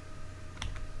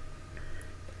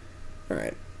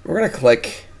 Alright, we're going to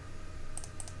click.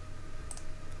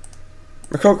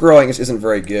 Mikokoro just isn't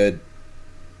very good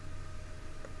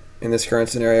in this current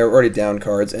scenario. We're already down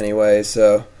cards anyway,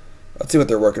 so let's see what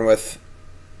they're working with.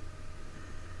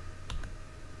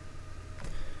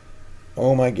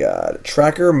 Oh my god.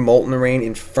 Tracker, Molten Rain,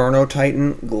 Inferno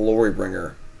Titan,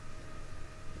 Glorybringer.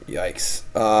 Yikes.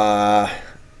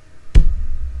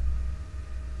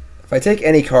 If I take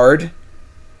any card,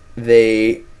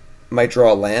 they might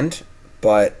draw a land,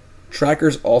 but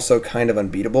Tracker's also kind of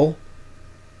unbeatable.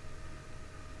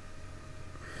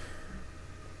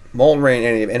 Molten Rain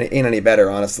ain't any better,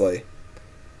 honestly.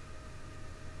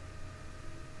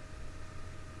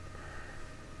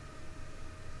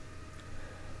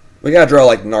 We gotta draw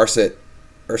like Narset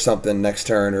or something next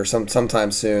turn or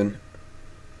sometime soon.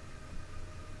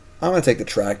 I'm gonna take the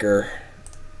Tracker.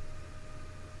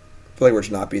 I feel like we're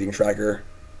just not beating Tracker.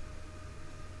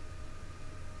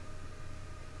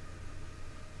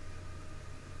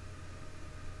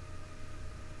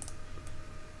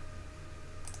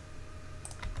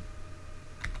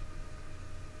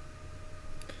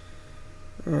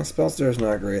 Spell Snare is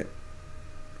not great.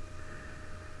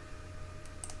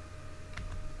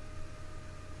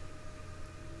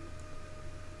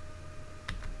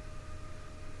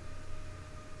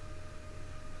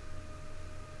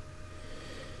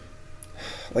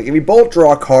 Like, if we bolt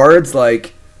draw cards,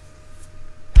 like,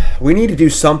 we need to do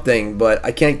something, but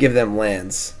I can't give them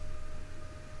lands.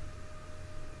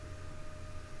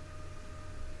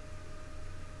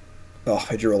 Oh,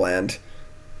 I drew a land.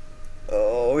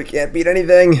 Oh, we can't beat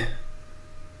anything.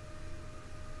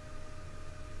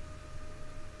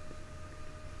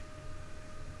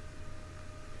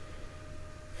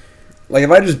 Like,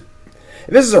 if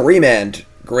this is a Remand,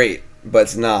 great, but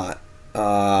it's not.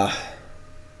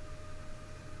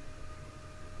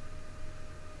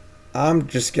 I'm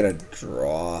just gonna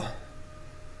draw.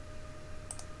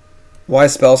 Why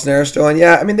is Spell Snare still in?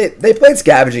 Yeah, I mean, they played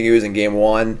Scavenging Ooze in game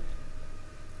 1.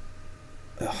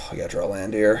 Oh, I gotta draw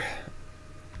land here.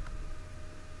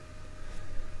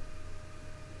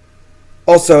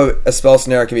 Also, a Spell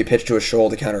Snare can be pitched to a shoal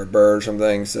to counter a bird or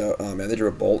something, so, oh man, they drew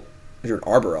a bolt. They drew an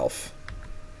Arbor Elf.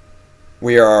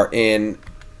 We are in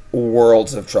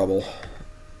worlds of trouble.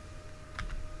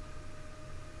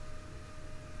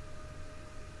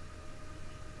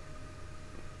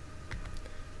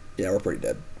 Yeah, we're pretty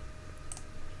dead.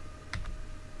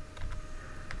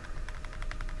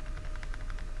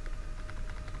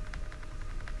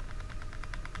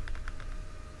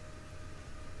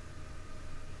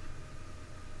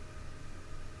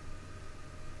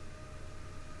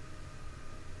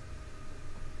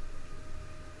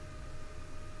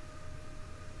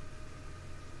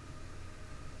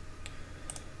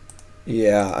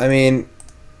 Yeah, I mean,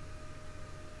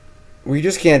 we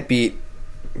just can't beat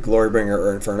Glorybringer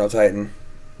or Inferno Titan,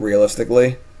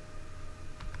 realistically.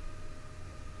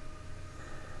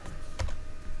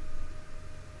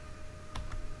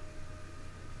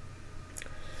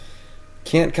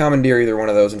 Can't Commandeer either one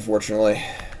of those, unfortunately.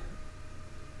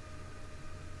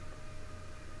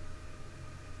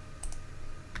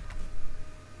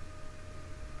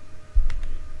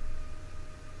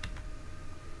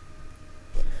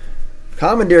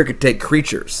 Commandeer could take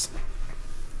creatures.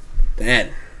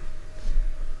 Then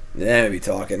we'd be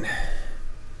talking.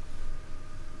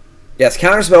 Yes,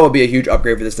 Counterspell would be a huge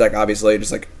upgrade for this deck, obviously.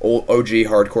 Just like old OG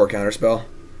hardcore Counterspell.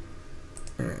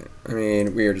 Alright. I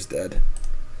mean, we are just dead.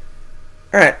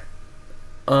 Alright.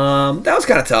 That was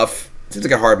kind of tough. Seems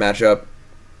like a hard matchup.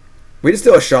 We just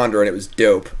did a Chandra and it was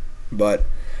dope. But,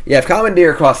 yeah, if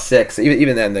Commandeer costs 6,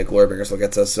 even then the Glorybringer still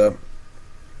gets us, so.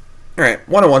 Alright,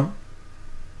 1-1.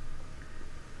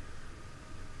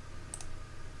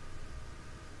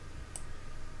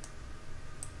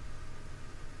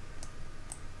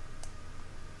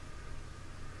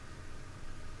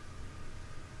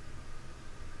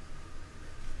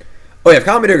 Oh yeah, if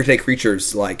Commandeer could take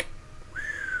creatures, like,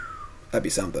 that'd be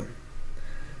something.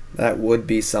 That would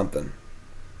be something.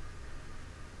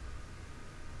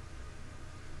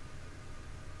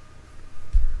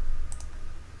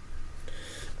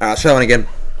 Alright, let's try one again.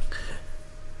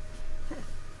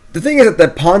 The thing is that the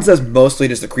Ponza is mostly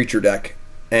just a creature deck,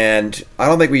 and I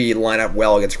don't think we line up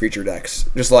well against creature decks.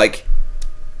 Just like,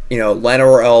 you know,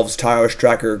 Llanowar Elves, Tireless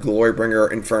Tracker,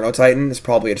 Glorybringer, Inferno Titan is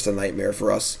probably just a nightmare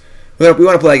for us. We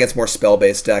want to play against more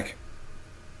spell-based deck.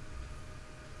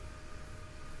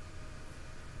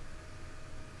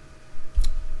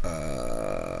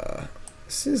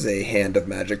 This is a hand of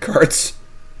magic cards.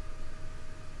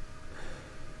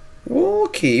 We'll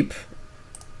keep.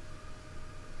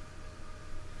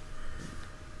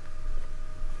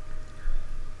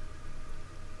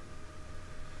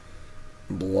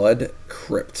 Blood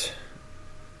Crypt.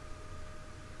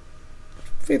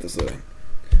 Faithless Looting.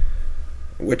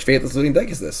 Which Faithless Looting deck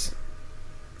is this?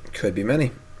 Could be many.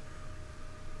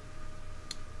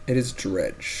 It is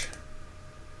Dredge.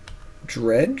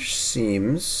 Dredge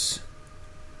seems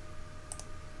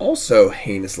also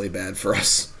heinously bad for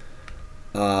us.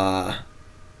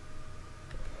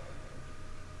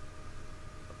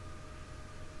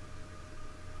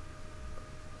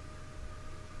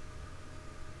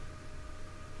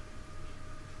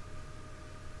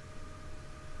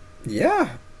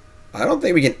 Yeah, I don't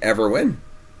think we can ever win.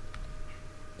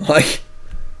 Like,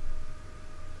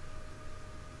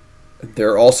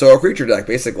 they're also a creature deck,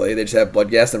 basically. They just have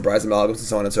Bloodghast and Prize Amalgams and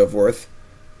so on and so forth.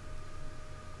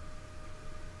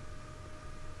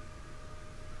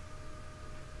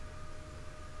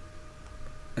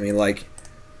 I mean, like,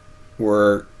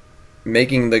 we're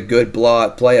making the good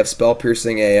play of Spell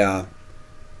Piercing a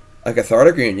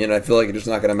Cathartic Reunion. I feel like it's just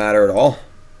not going to matter at all.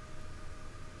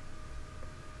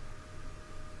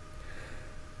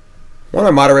 One of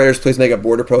our moderators, please make a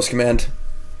Borderpost command.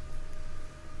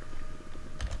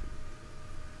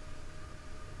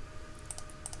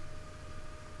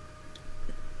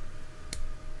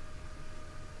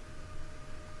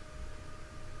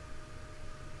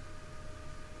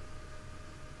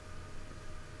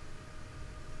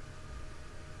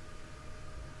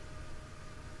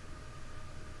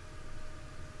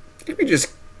 If we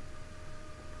just...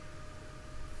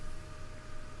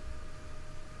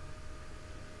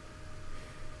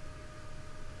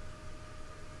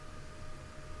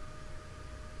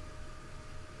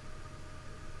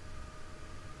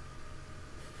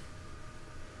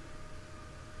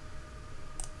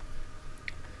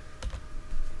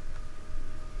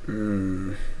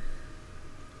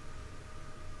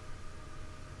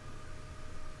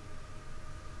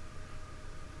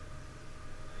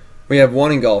 We have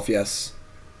one Engulf, yes.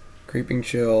 Creeping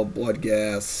Chill,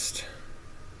 Bloodghast.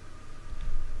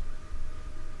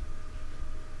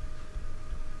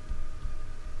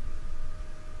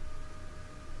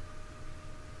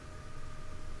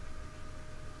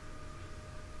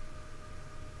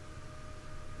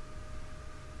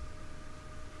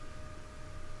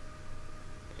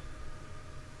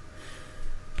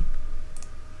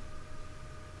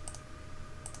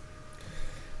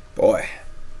 Boy,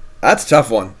 that's a tough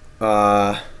one.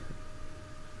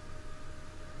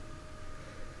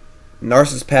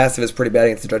 Narset's passive is pretty bad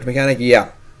against the Dredge mechanic.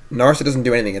 Yeah, Narset doesn't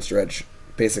do anything against Dredge,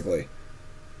 basically.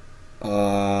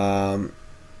 Guess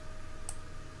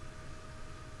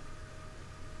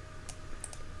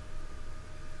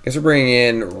we're bringing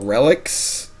in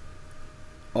Relics,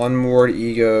 Unmoored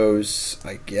Egos,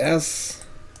 I guess.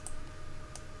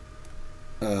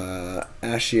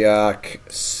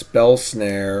 Ashiok, Spell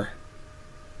Snare.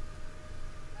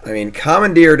 I mean,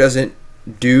 Commandeer doesn't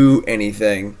do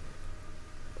anything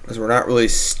because we're not really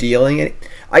stealing it.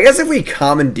 I guess if we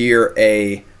Commandeer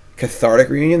a Cathartic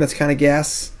Reunion, that's kind of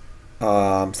gas.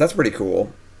 So that's pretty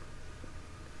cool.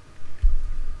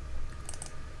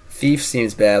 Thief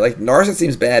seems bad. Like, Narset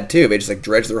seems bad too. They just like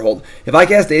dredge their whole... If I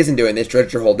cast Daze and do it, they just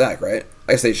dredge their whole deck, right?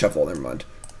 I guess they shuffle, never mind.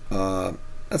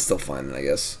 That's still fine, I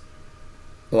guess.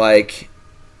 Like,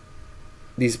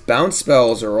 these bounce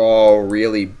spells are all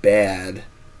really bad.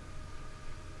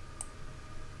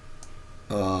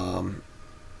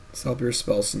 Self-Pierce,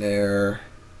 Spell Snare.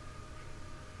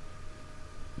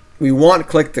 We want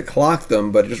Clique to clock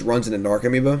them, but it just runs into Narc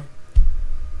Amoeba.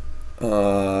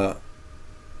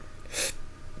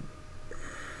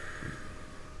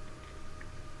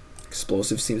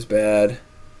 Explosive seems bad.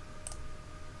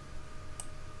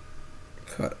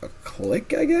 Cut a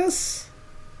Clique, I guess?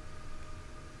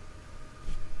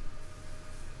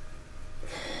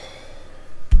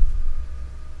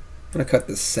 I'm going to cut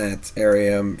the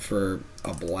Sanitarium for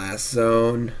a Blast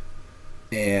Zone.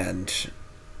 And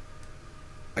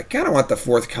I kind of want the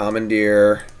 4th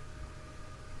Commandeer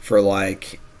for,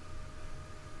 like...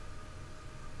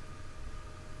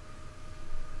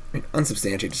 I mean,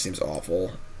 Unsubstantiate just seems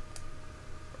awful.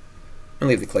 I'm going to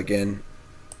leave the Clique in.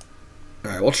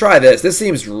 Alright, we'll try this. This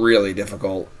seems really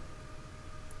difficult.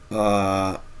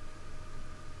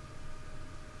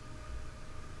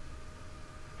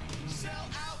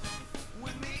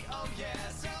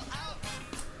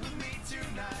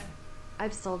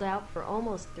 I've sold out for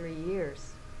almost 3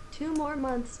 years. 2 more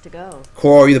months to go.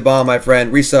 Coral, you the bomb, my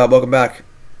friend. Resub, welcome back.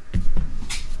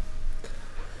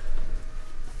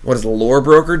 What does the Lore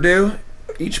Broker do?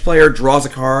 Each player draws a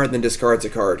card and then discards a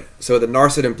card. So the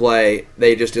Narset in play,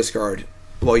 they just discard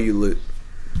while you loot.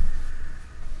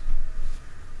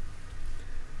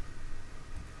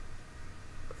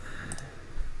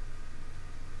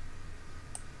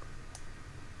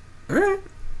 Alright.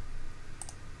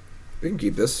 We can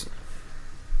keep this.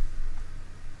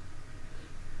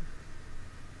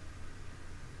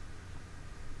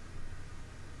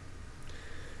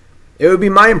 It would be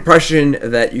my impression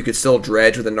that you could still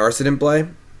dredge with a Narset in play.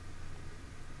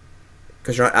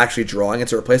 Because you're not actually drawing.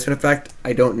 It's a replacement effect.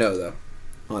 I don't know, though.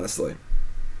 Honestly.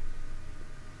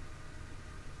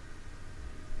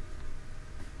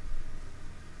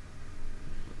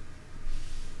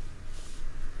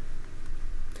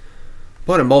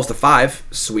 Opponent mulls to 5.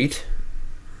 Sweet.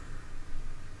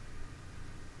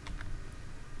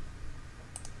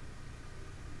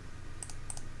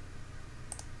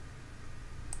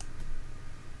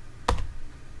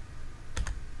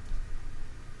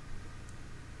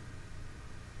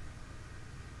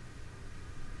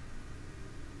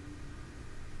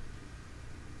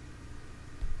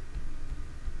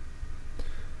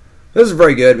 This is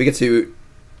very good. We get to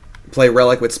play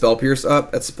Relic with Spell Pierce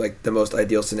up. That's like the most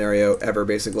ideal scenario ever,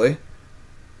 basically.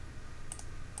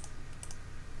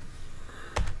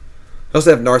 We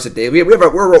also have Narset Day.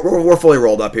 We're fully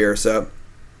rolled up here, so.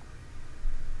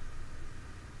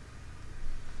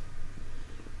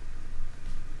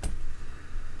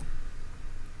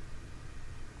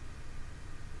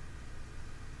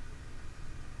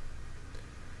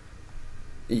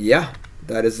 Yeah,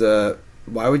 that is a.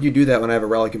 Why would you do that when I have a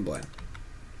Relic in play?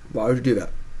 Why would you do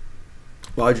that?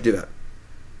 Why would you do that?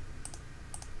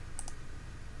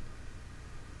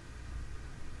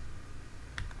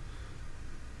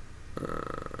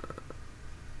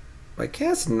 I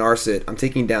cast Narset. I'm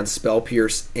taking down Spell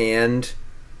Pierce and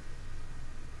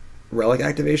Relic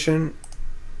activation.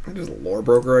 I just Lore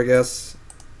Broker, I guess.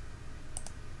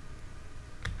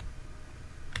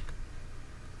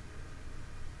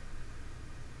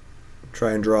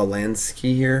 Try and draw a land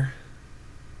ski here.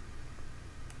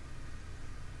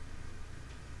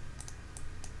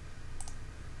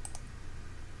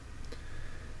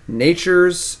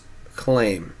 Nature's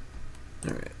Claim.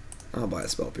 Alright, I'll buy a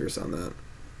Spell Pierce on that.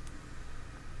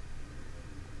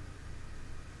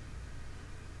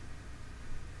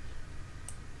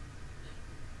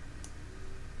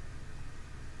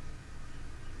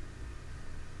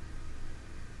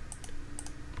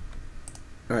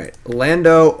 Alright,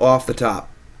 Lando off the top.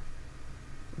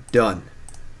 Done.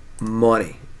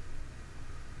 Money.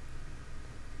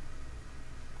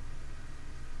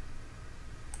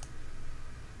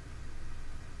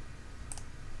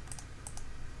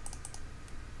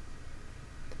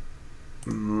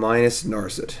 Minus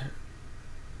Narset.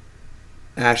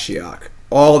 Ashiok.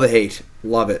 All the hate.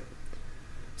 Love it.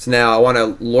 So now I want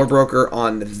a Lore Broker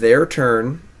on their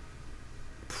turn.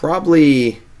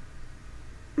 Probably...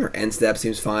 Or end step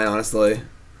seems fine, honestly.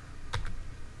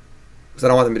 Because I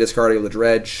don't want them to be discarding the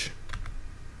dredge.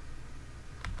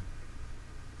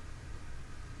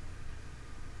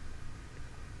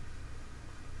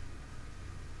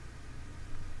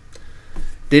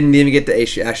 Didn't even get to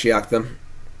Ashiok them.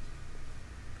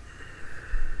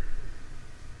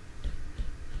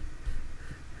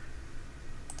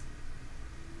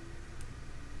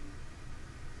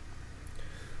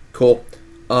 Cool.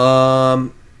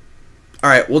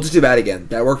 Alright, we'll just do that again.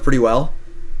 That worked pretty well.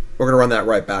 We're going to run that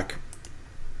right back.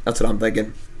 That's what I'm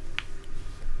thinking.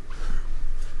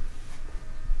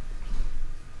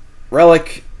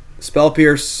 Relic, Spell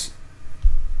Pierce.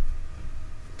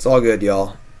 It's all good,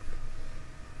 y'all.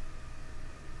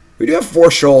 We do have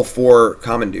 4 Shoal, 4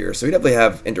 Commandeer, so we definitely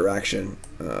have interaction.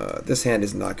 This hand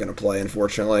is not going to play,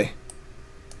 unfortunately.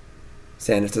 This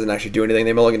hand just doesn't actually do anything.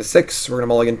 They mulligan to 6. We're going to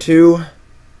mulligan 2.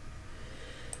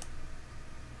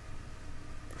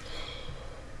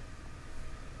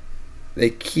 They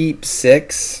keep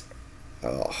 6.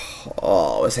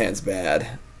 Oh, this hand's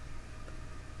bad.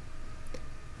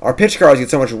 Our pitch cards get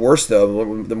so much worse,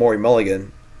 though, the more we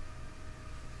mulligan.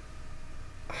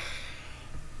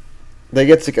 They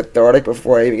get to Cathartic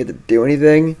before I even get to do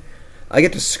anything. I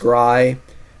get to Scry.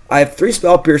 I have 3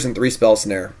 Spell Pierce and 3 Spell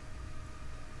Snare.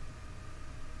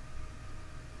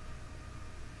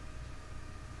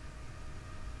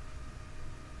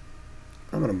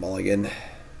 I'm going to mulligan.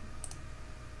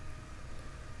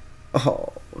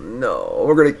 Oh, no.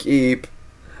 We're going to keep.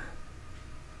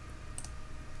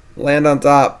 Land on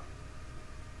top.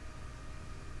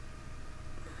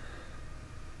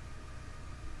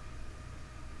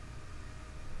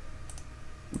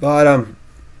 Bottom.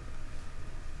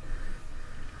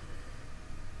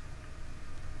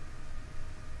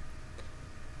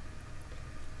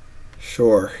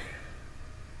 Sure.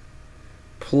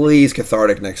 Please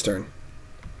Cathartic next turn.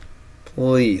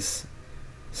 Please.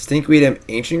 Stinkweed him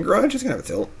Ancient Grudge? It's gonna have a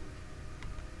tilt.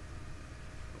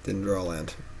 Didn't draw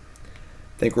land.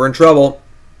 Think we're in trouble.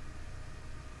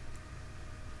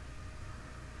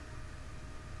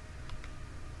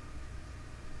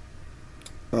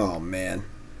 Oh man.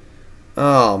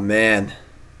 Oh man.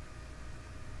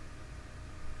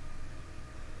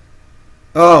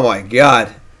 Oh my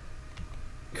god.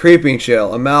 Creeping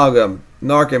Chill, Amalgam,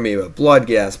 Narcomoeba,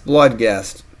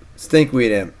 Bloodghast,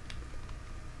 Stinkweed Imp.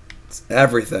 It's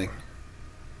everything.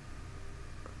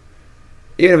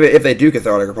 Even if they do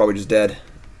Cathartic, are probably just dead.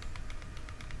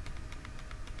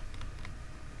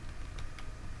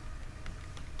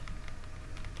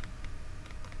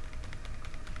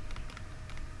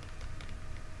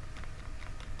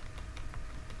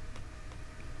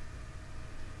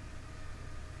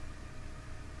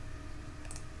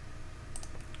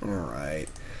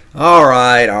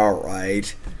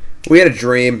 Alright. We had a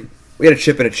dream. We had a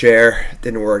chip in a chair.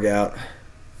 Didn't work out.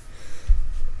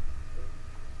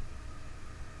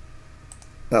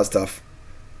 That was tough.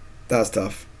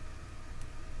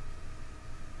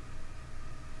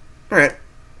 Alright.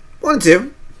 1 and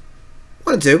 2.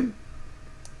 1 and 2.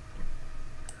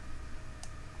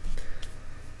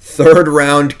 Third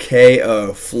round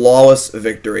KO. Flawless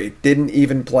victory. Didn't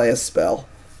even play a spell.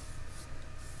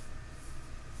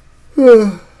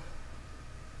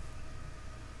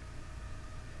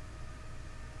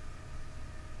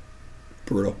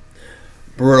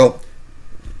 Brutal.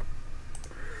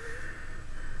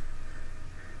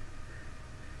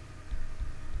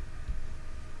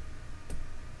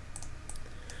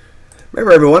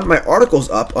 Remember, everyone, my article's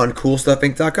up on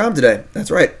CoolStuffInc.com today.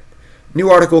 That's right. New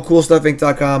article,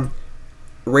 CoolStuffInc.com,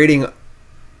 rating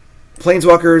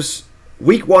Planeswalkers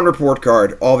Week 1 report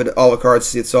card. All the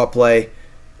cards it saw play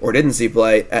or didn't see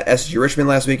play at SG Richmond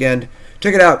last weekend.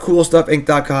 Check it out,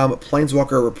 CoolStuffInc.com,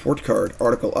 Planeswalker report card.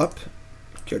 Article up.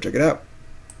 Go check it out.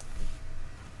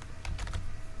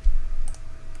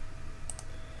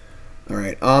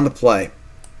 Alright, on the play.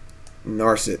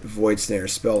 Narset, Void Snare,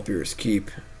 Spell Pierce, Keep.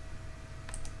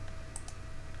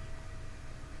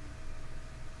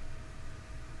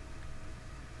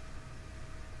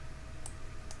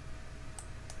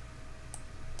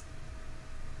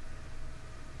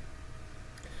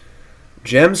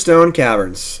 Gemstone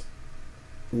Caverns.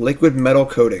 Liquid Metal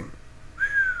Coating.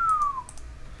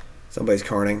 Somebody's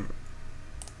Karning.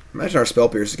 Imagine our Spell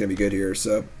Pierce is going to be good here,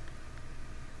 so.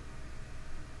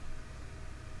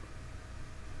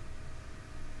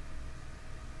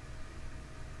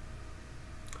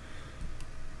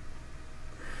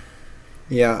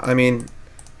 Yeah, I mean,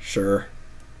 sure.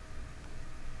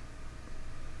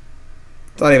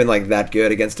 It's not even like that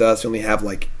good against us. We only have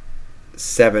like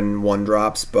 7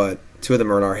 1-drops, but 2 of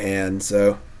them are in our hand,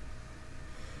 so.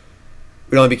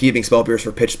 We'd only be keeping Spell Pierce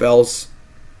for pitch spells.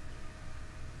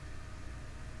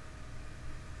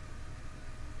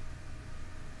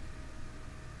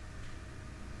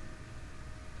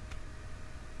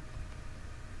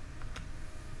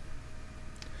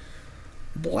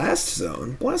 Blast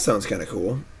Zone? Blast Zone's kind of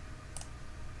cool.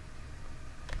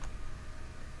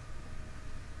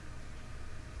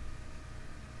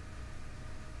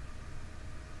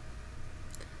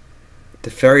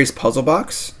 Teferi's Puzzle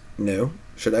Box? No.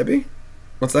 Should I be?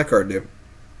 What's that card do?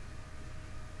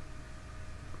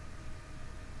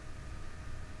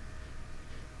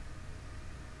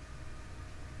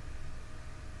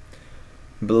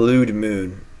 Blued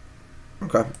Moon.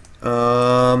 Okay.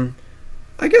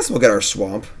 I guess we'll get our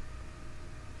Swamp.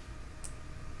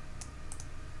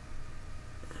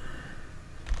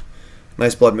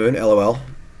 Nice Blood Moon, LOL.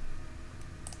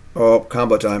 Oh,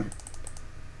 combo time.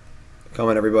 Come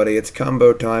on, everybody, it's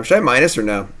combo time. Should I minus or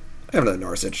no? I have another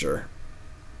Narset, sure.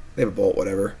 They have a Bolt,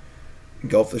 whatever.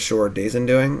 Engulf the Shore, Days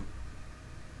Undoing.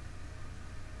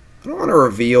 I don't want to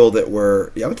reveal that we're...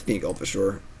 Yeah, I'm going to Engulf the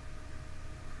Shore.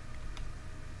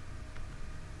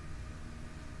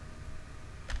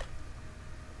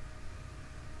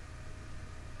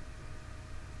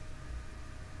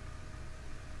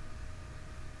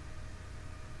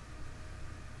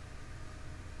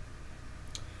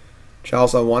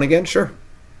 Chalice on 1 again? Sure.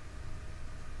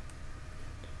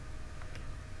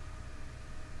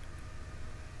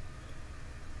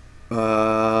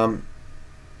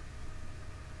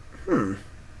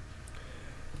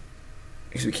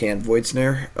 Guess we can't Void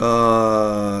Snare.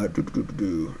 Well,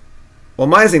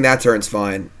 minusing that turn's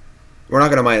fine. We're not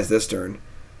going to minus this turn.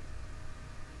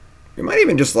 We might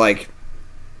even just, like,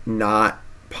 not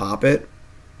pop it.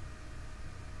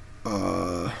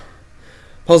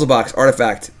 Puzzle box,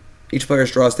 artifact. Each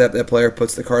player's draw step, that player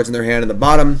puts the cards in their hand in the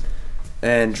bottom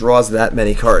and draws that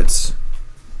many cards.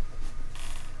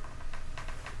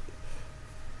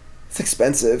 It's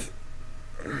expensive.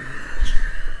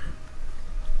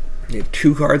 You have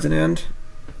 2 cards in hand.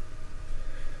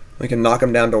 We can knock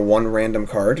them down to 1 random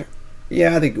card.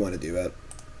 Yeah, I think you want to do that.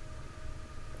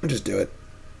 I'll just do it.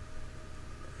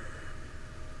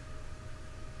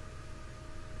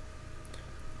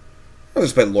 I'll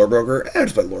just play Lore Broker. I'll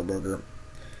just play Lore Broker.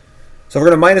 So if we're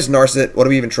going to minus Narset, what are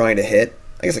we even trying to hit?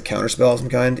 I guess a counterspell of some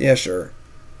kind? Yeah, sure.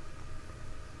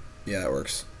 Yeah, that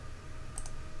works.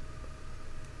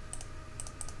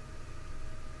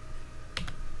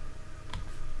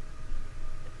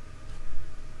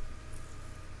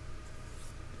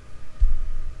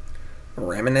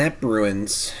 Remand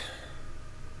Ruins.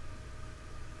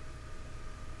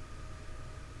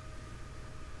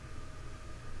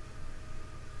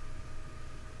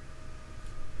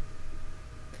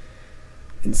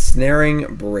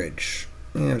 Ensnaring Bridge.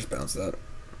 Yeah, just bounce that.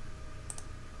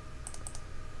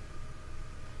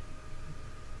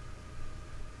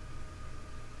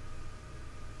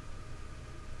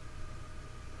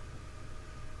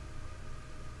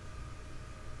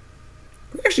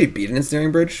 Can we actually beat an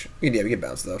Ensnaring Bridge? Yeah, we can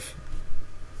bounce stuff.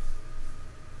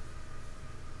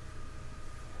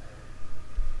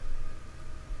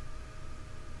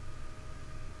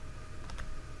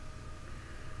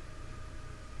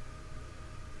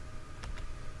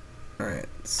 Alright,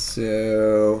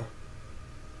 so...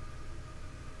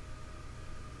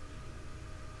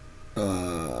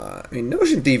 I mean,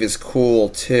 Notion Thief is cool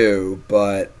too,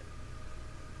 but...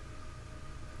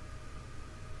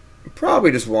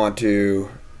 probably just want to...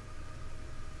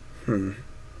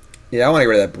 Yeah, I want to get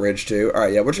rid of that bridge too.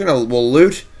 Alright, yeah, we'll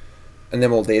loot, and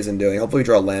then we'll Daze Undoing. Hopefully we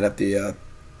draw land up the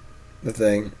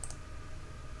thing.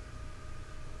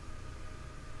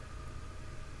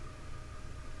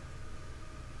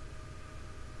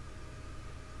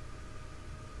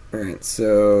 Alright,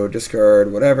 so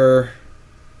discard whatever.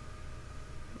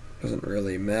 Doesn't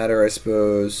really matter, I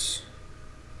suppose.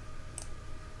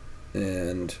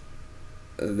 And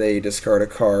they discard a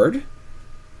card.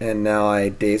 And now I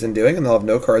Daze Undoing, and they'll have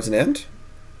no cards in hand.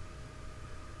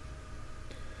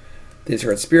 They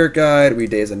discard Spirit Guide, we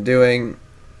Daze Undoing.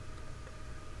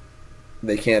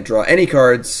 They can't draw any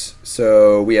cards,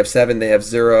 so we have 7, they have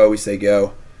 0, we say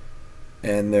go.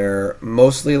 And they're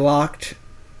mostly locked.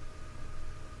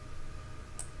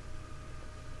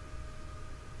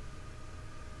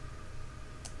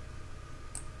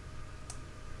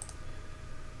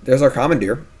 There's our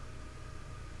Commandeer.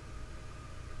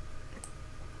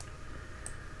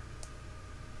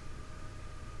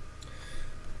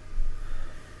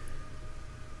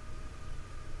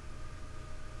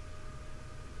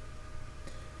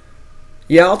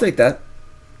 Yeah, I'll take that.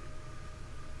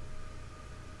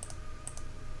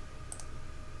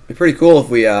 It'd be pretty cool if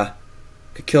we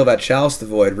could kill that Chalice the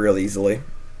Void real easily.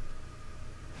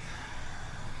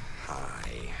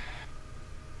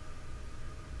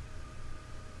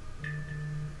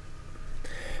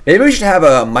 Maybe we should have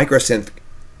a microsynth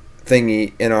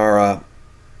thingy in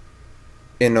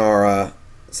our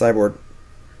sideboard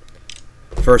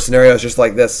for scenarios just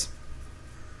like this.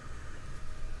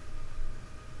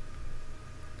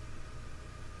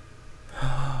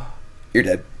 You're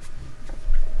dead.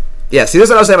 Yeah, see, this is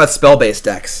what I was saying about spell-based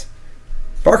decks.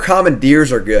 If our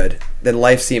Commandeers are good, then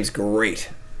life seems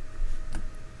great.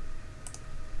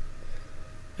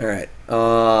 Alright.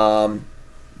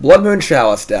 Blood Moon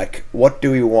Chalice deck. What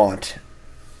do we want?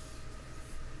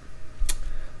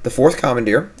 The 4th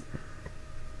Commandeer.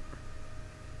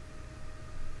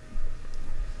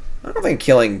 I don't think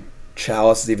killing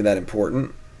Chalice is even that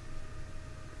important.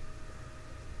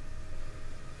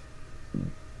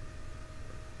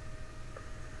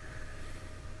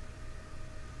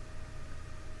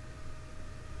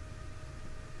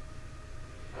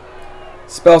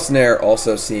 Spell Snare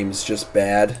also seems just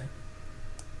bad.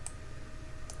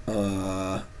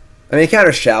 I mean, it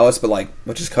counters Chalice, but like,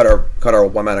 we'll just cut our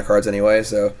 1 mana cards anyway.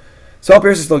 So, Spell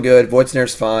Pierce is still good. Void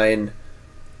Snare's fine.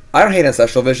 I don't hate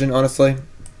Ancestral Vision, honestly.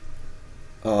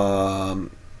 This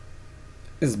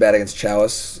is bad against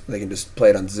Chalice. They can just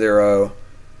play it on 0.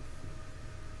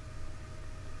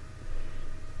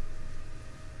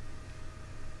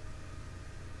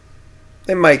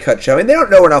 They might cut Chalice. I mean, they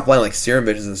don't know we're not playing like Serum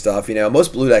Visions and stuff. You know,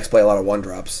 most blue decks play a lot of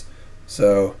 1-drops,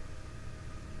 so.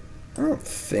 I don't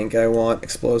think I want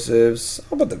explosives.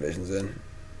 I'll put the visions in.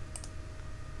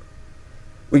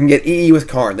 We can get EE with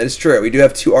Karn. That is true. We do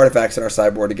have 2 artifacts in our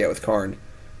sideboard to get with Karn.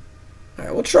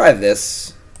 Alright, we'll try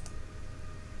this.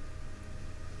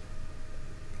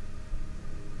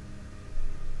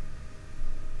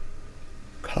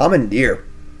 Commandeer.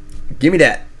 Give me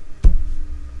that.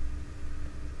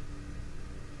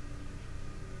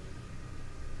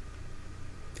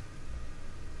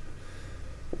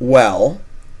 Well,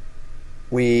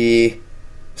 we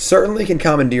certainly can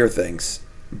commandeer things,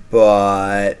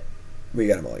 but we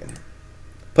got a mulligan.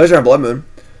 Pleasure on Blood Moon.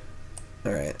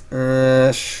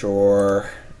 Alright, sure.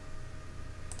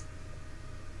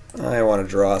 I want to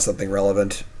draw something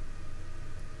relevant.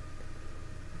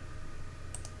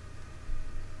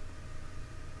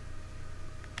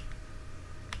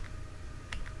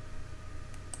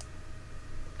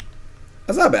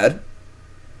 That's not bad.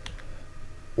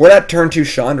 Where'd that turn 2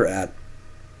 Chandra at?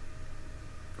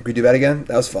 Can we do that again?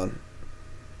 That was fun.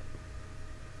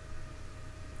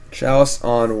 Chalice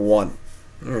on 1.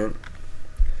 Alright.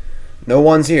 No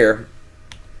ones here.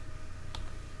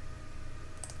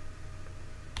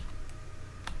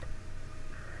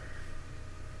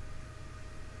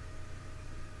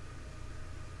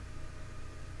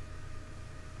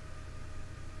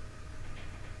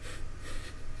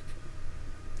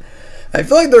 I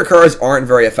feel like their cards aren't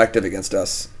very effective against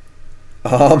us.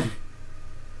 All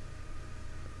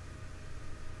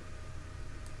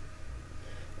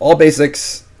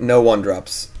basics, no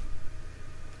 1-drops.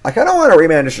 I kind of want to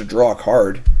Remand just to draw a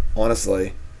card,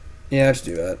 honestly. Yeah, just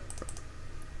do that.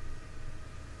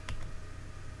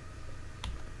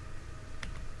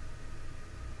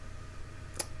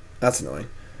 That's annoying.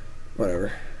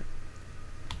 Whatever.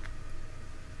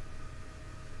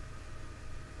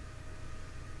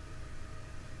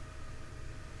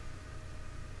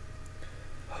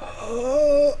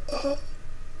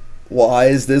 Why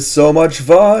is this so much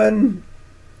fun?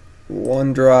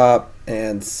 1-drop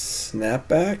and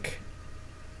Snapback?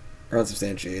 Or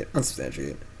Unsubstantiate?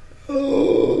 Unsubstantiate.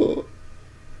 Oh.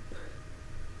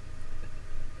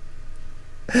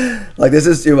 Like, this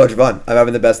is too much fun. I'm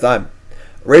having the best time.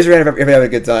 Raise your hand if you're having a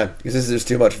good time, because this is just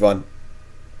too much fun.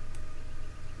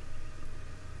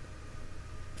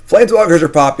 Planeswalkers are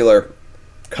popular.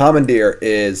 Commandeer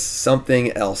is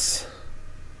something else.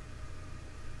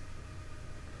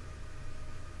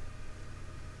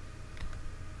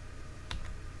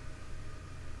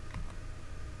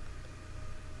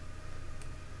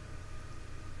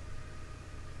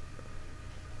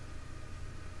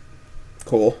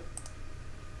 Cool.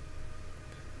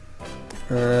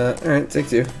 Alright, take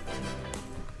 2.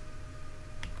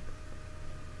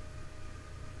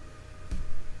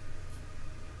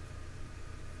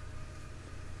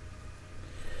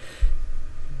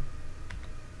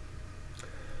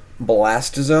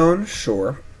 Blast Zone,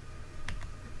 sure.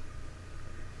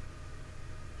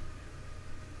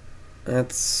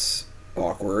 That's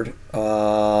awkward.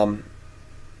 I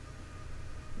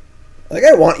think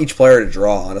I want each player to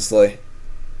draw, honestly.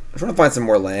 I'm trying to find some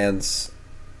more lands.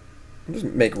 I'll just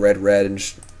make red and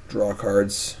just draw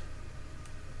cards.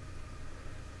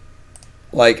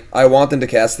 Like, I want them to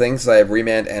cast things, so I have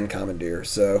Remand and Commandeer,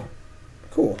 so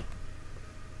cool.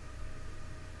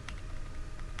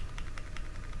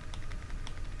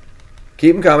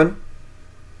 Keep them coming.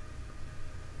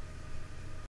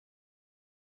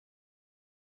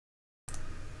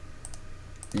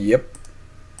 Yep.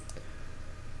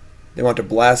 They want to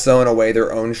blast zone away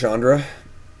their own Chandra.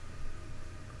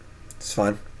 It's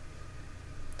fine.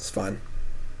 It's fine.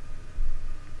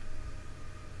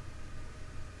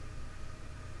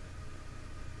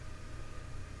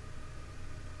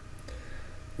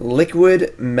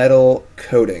 Liquid metal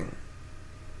coating.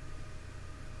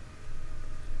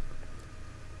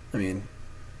 I mean,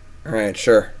 alright,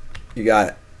 sure. You got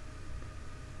it.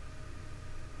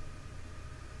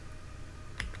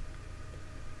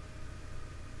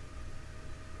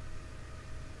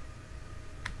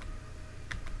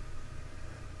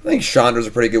 I think Chandra's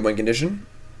a pretty good win condition.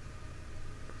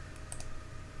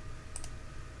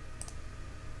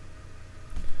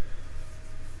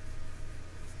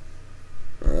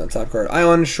 Top card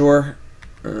Ion, sure.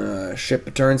 Ship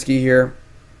Paternsky here.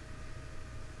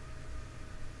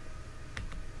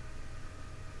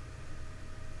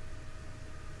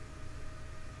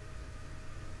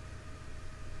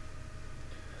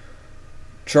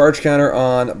 Charge counter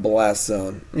on Blast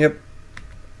Zone. Yep.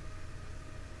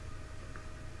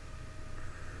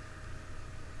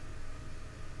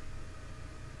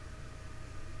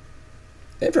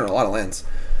 They've drawn a lot of lands.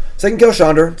 Second kill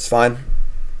Chandra, it's fine.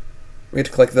 We get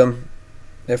to click them.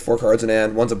 They have 4 cards in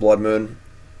hand. One's a Blood Moon.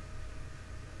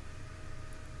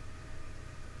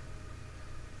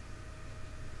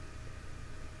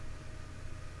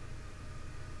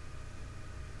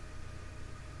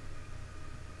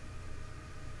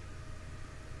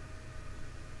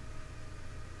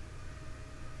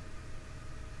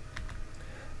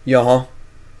 Yeah.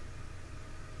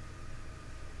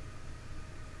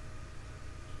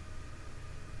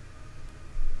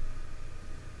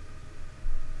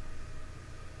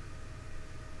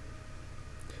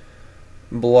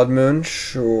 Blood Moon,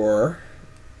 sure.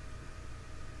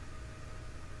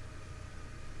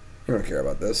 You don't care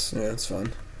about this. Yeah, it's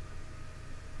fun.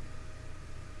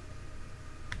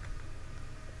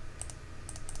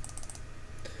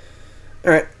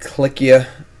 Alright, click ya.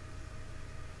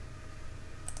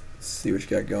 Let's see what you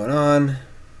got going on.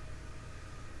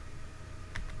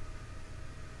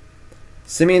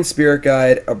 Simian Spirit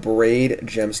Guide, Abrade,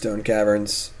 Gemstone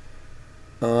Caverns.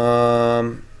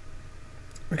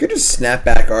 We could just snap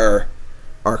back our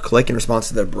click in response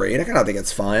to the Abrade. I kind of think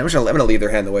it's fine. I'm gonna leave their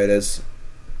hand the way it is.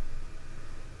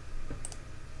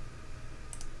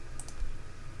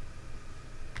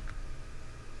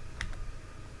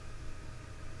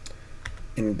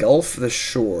 Engulf the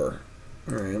Shore.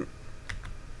 All right.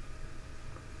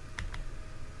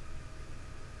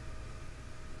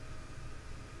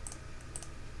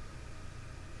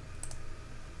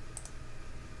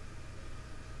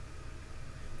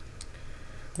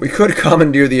 We could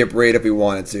commandeer the Abrade if we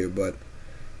wanted to, but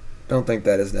don't think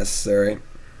that is necessary.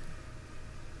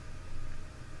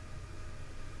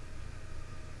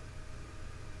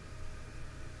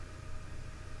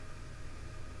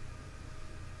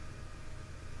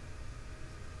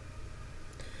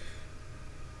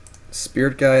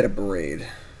 Spirit Guide, Abrade.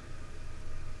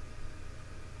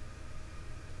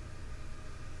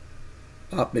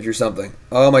 Oh, they drew something.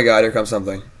 Oh my god, here comes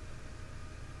something.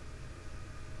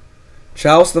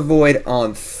 Chalice the Void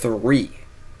on 3.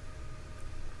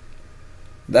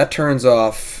 That turns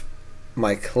off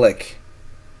my click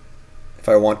if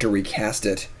I want to recast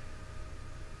it.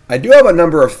 I do have a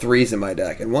number of 3s in my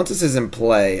deck, and once this is in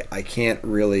play, I can't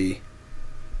really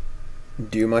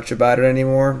do much about it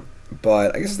anymore.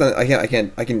 But I guess it's not, I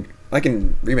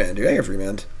can remand. Do I have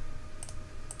remand?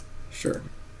 Sure.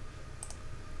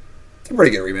 It's a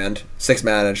pretty good remand. 6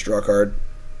 mana, just draw a card.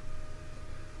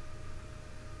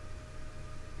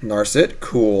 Narset,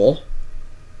 cool.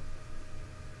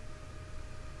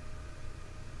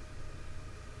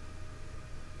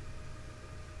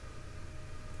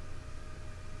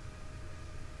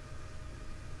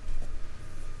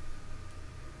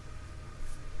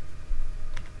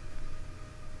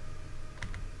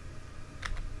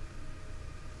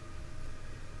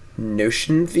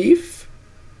 Notion Thief?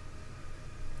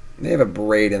 They have a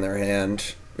Braid in their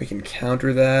hand. We can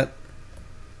counter that.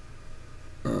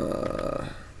 I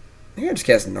think I just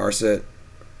cast Narset.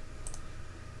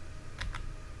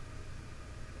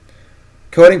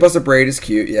 Coding plus a Braid is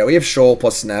cute. Yeah, we have Shoal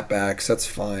plus Snapbacks. That's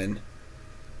fine.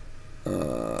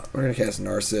 We're going to cast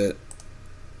Narset.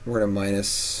 We're going to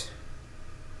minus...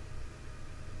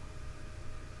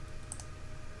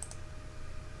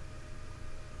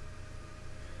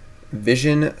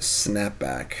 Vision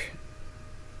Snapback.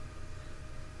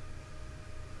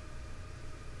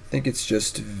 I think it's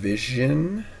just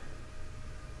Vision.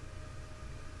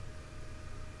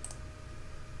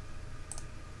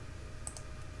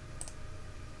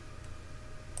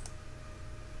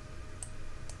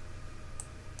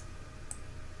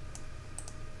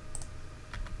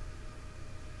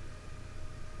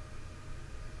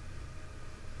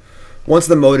 Once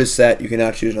the mode is set, you can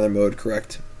now choose another mode,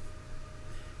 correct?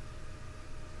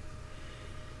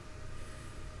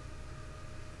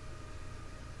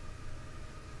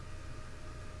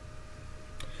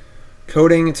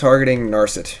 Coding, targeting,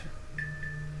 Narset.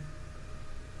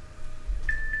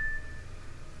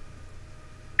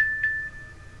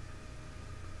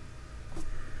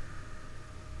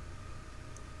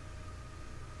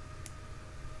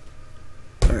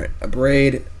 Alright,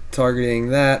 Abrade, targeting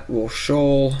that, will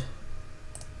Shoal.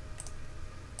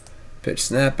 Pitch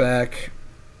Snapback.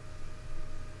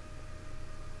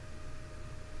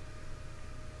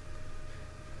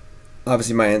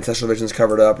 Obviously my Ancestral Vision is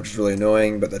covered up, which is really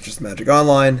annoying, but that's just Magic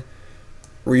Online.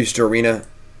 We're used to Arena.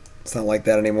 It's not like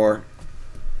that anymore.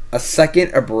 A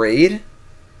second Abrade.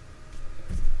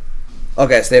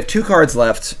 Okay, so they have 2 cards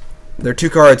left. Their 2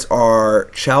 cards are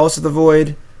Chalice of the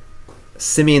Void,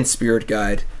 Simian Spirit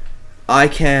Guide. I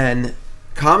can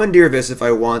commandeer this if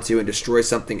I want to and destroy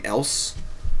something else,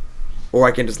 or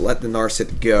I can just let the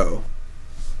Narset go.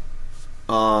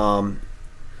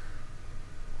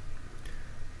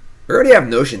 We already have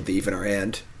Notion Thief in our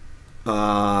hand.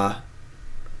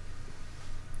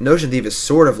 Notion Thief is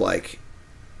sort of like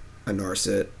a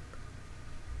Narset.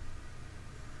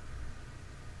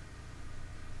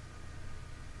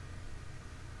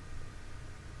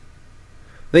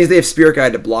 The thing is, they have Spirit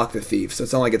Guide to block the Thief, so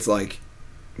it's not like it's like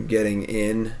getting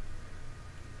in.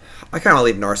 I kind of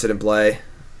leave Narset in play.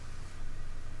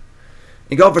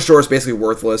 Engulf the Shore is basically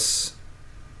worthless.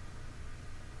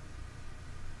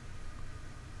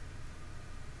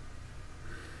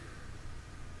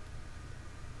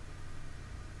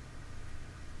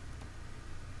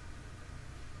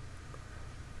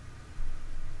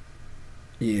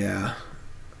 Yeah.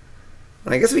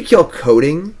 I guess if we kill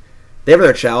Coding, they have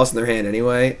their Chalice in their hand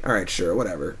anyway. Alright, sure,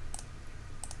 whatever.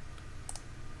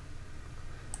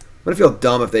 I'm gonna feel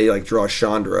dumb if they like draw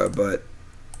Chandra, but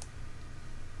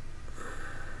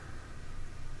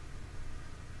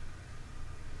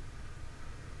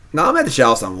no, I'm at the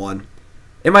Chalice on 1.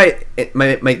 It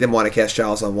might make them want to cast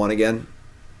Chalice on 1 again.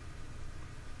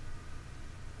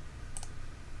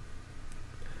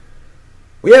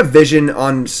 We have Vision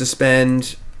on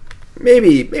Suspend.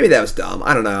 Maybe that was dumb.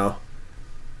 I don't know.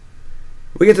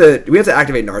 We have to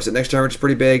activate Narset next turn, which is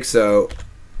pretty big, so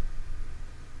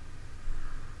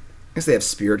I guess they have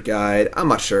Spirit Guide. I'm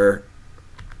not sure.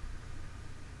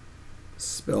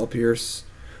 Spell Pierce.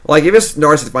 Well, like, if it's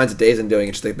Narset finds a Daze in doing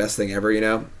it, it's the best thing ever, you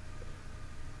know?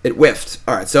 It whiffed.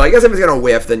 Alright, so I guess if it's going to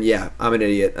whiff, then yeah, I'm an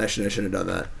idiot. I shouldn't have done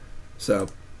that. So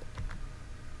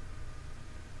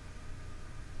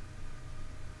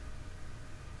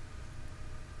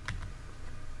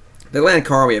they land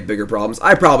Karn, we have bigger problems.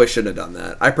 I probably shouldn't have done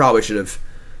that. I probably should have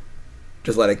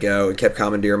just let it go and kept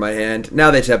Commandeer in my hand.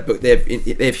 Now they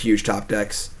have huge top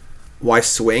decks. Why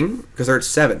swing? Because they're at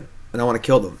 7, and I want to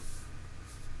kill them.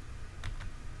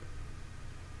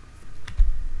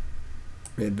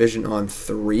 We had Vision on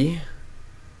 3.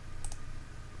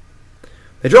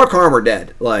 They draw Karn, we're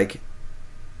dead. Like,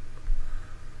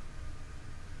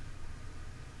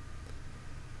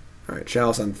 all right,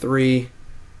 Chalice on 3.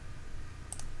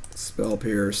 Spell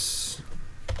Pierce.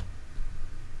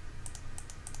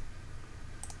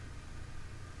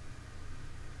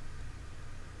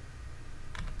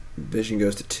 Vision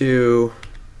goes to 2.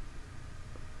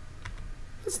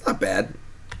 That's not bad.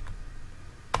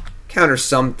 Counters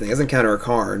something. Doesn't counter a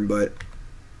Karn, but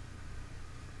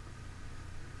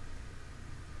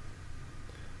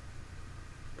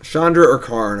Chandra or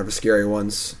Karn are the scary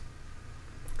ones.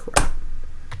 Crap.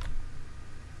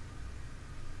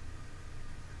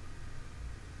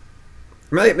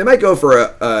 They might go for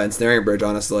a Ensnaring Bridge,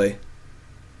 honestly,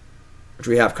 which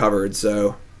we have covered,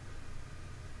 so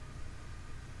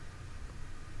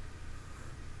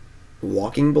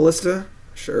Walking Ballista?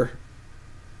 Sure.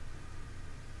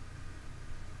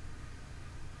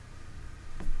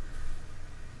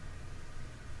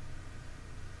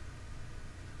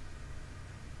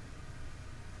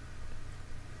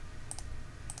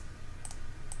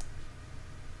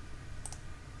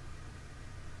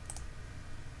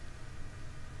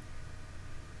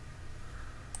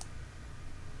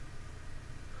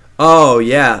 Oh,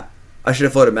 yeah. I should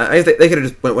have floated Matt. They could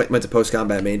have just went to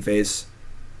post-combat main phase.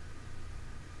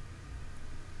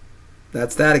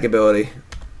 That static ability.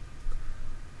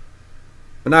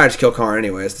 But now I just kill Karn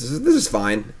anyways. This is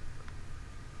fine.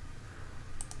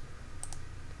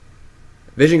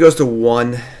 Vision goes to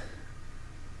 1.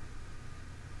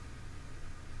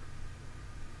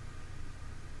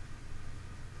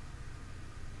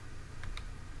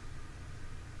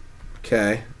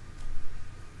 Okay.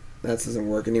 That doesn't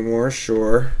work anymore,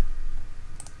 sure.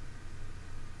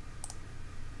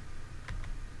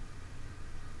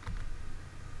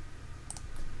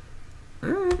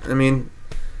 I mean,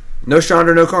 no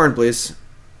Chandra, no Karn, please.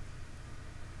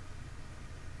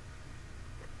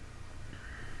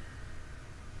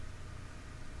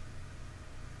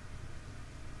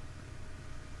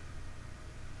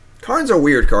 Karn's a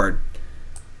weird card.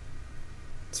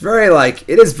 It's very, like,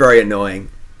 it is very annoying.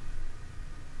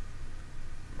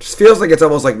 Just feels like it's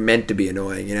almost like meant to be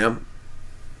annoying, you know?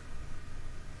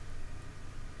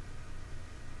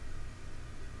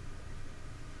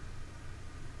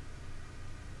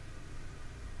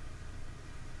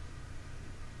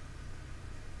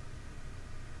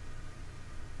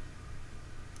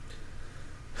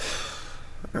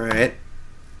 All right.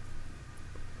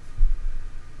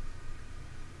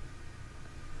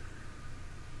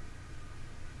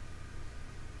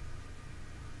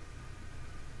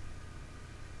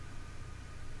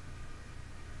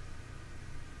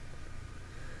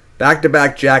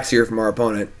 Back-to-back jacks here from our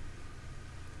opponent.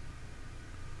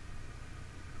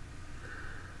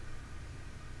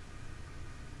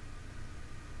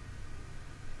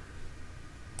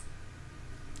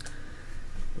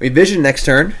 We Vision next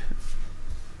turn.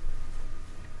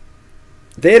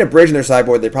 If they had a bridge in their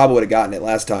sideboard, they probably would have gotten it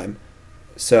last time.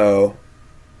 So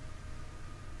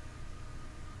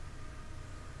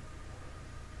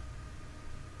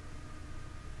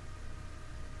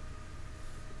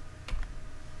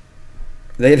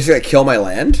they just gonna kill my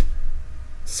land?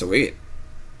 Sweet.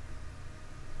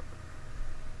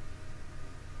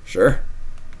 Sure.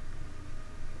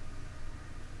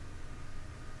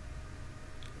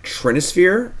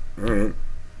 Trinisphere? Alright.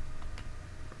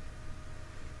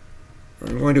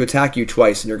 I'm going to attack you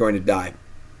twice and you're going to die.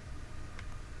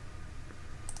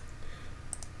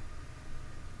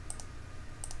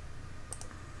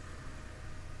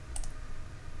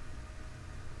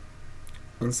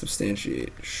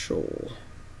 Unsubstantiate. Shoal.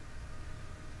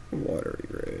 Watery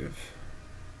Grave.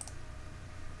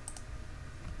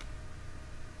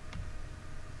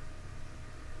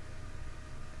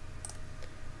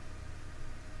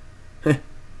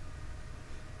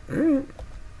 Alright.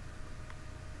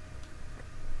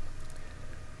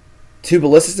 2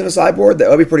 ballistics in a sideboard? That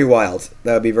would be pretty wild.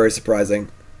 That would be very surprising.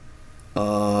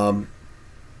 Can't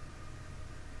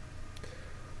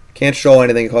show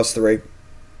anything, it costs 3.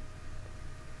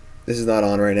 This is not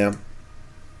on right now.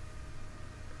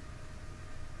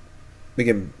 We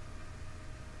can...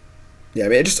 Yeah, I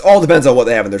mean, it just all depends on what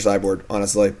they have in their sideboard,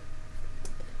 honestly.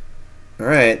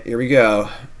 Alright, here we go.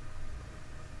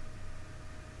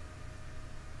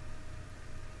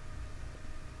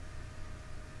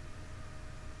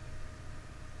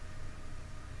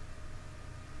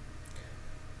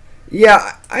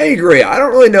 Yeah, I agree. I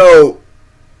don't really know,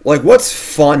 like, what's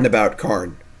fun about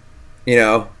Karn, you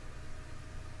know?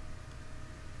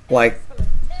 Like,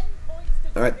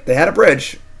 alright, they had a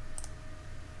bridge.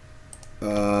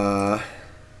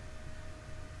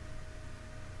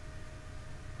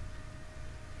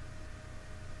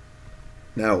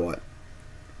 Now what?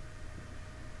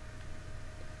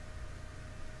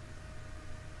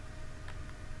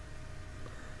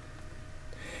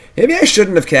 Maybe I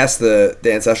shouldn't have cast the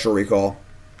Ancestral Recall.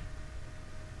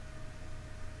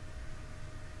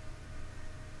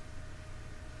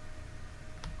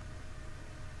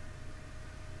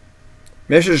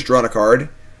 Maybe I should have just drawn a card,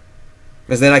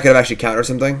 because then I could have actually countered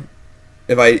something.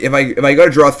 If I go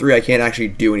to draw 3, I can't actually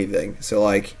do anything. So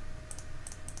like,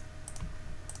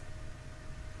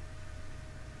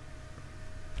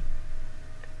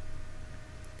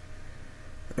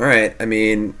 all right. I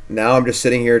mean, now I'm just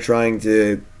sitting here trying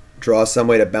to draw some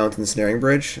way to bounce in the Snaring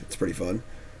Bridge. It's pretty fun.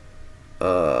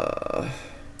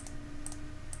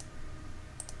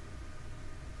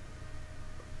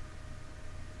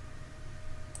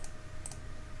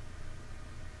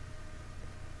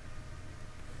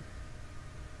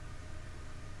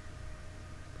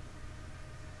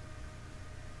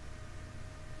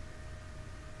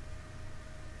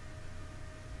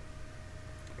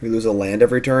 We lose a land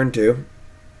every turn, too.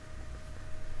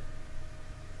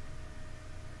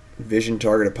 Vision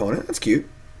target opponent. That's cute.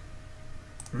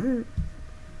 Alright.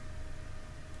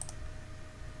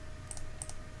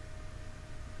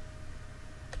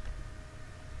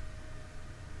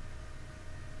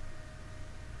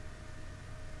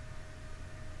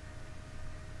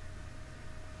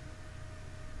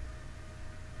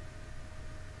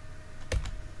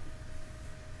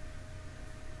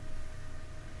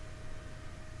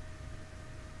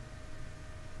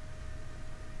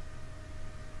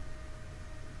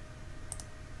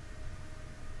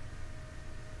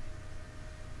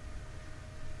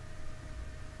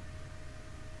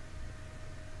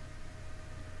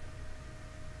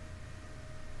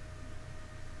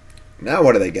 Now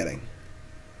what are they getting?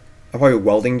 Probably a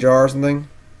welding jar or something.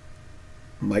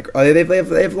 Micro. Oh, they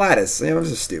have lattice. Yeah,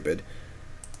 this is stupid.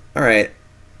 All right.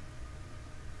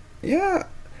 Yeah.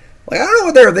 Like, I don't know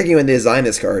what they were thinking when they designed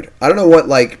this card. I don't know what,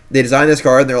 like, they designed this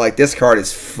card and they're like, this card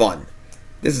is fun.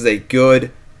 This is a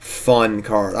good, fun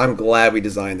card. I'm glad we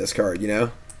designed this card, you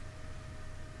know?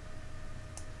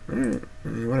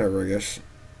 Whatever, I guess.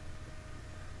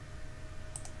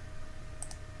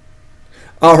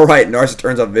 All right, Narset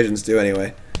turns off visions too.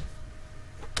 Anyway,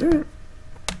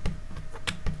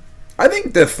 I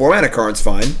think the 4-mana Karn's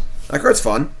fine. That card's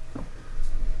fun.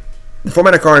 The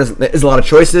 4-mana Karn is a lot of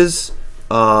choices.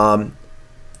 You have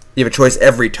a choice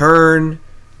every turn.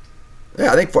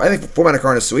 Yeah, I think 4-mana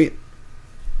Karn is sweet.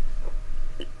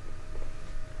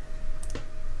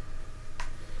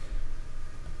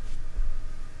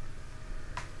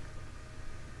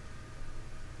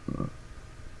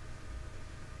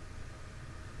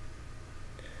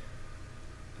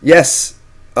 Yes,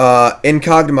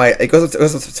 Incognite. It goes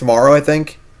up to tomorrow, I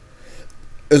think.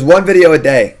 There's one video a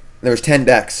day. There's 10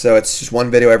 decks, so it's just one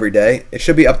video every day. It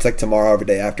should be up to like tomorrow every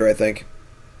day after, I think.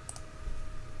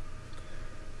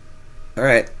 All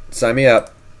right, sign me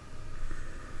up.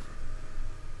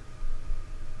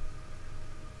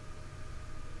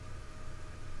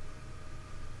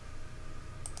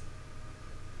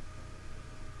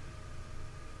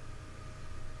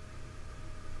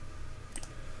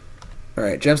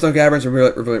 Alright, Gemstone Caverns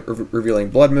revealing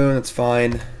Blood Moon, that's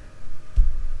fine.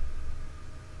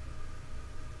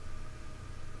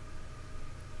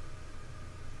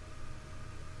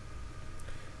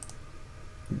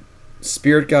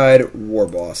 Spirit Guide, War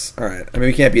Boss. Alright, I mean,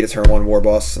 we can't beat a turn 1 War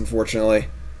Boss, unfortunately.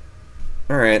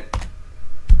 Alright.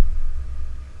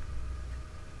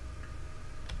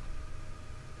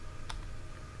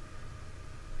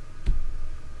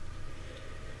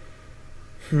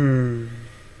 Hmm.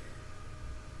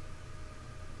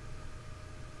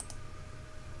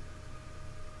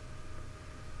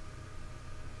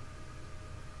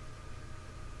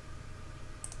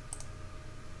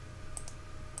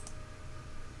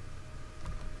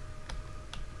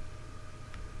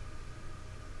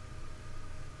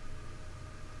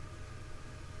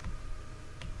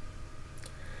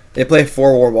 They play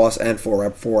 4 War Boss and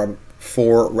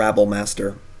 4 Rabble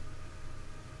Master.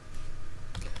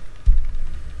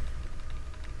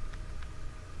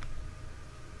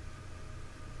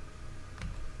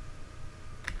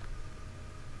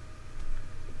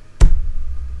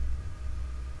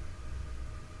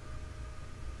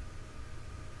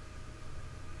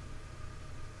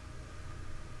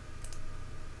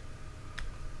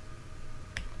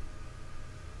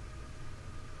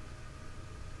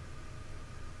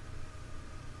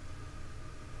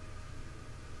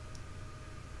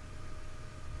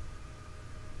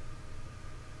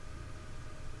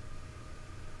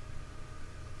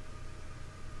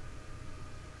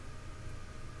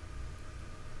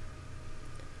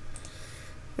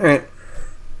 Alright.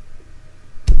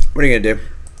 What are you going to do?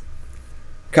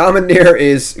 Commandeer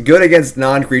is good against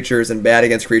non-creatures and bad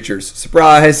against creatures.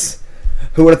 Surprise!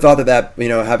 Who would have thought that, you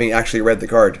know, having actually read the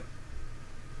card.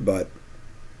 But.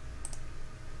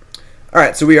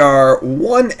 Alright, so we are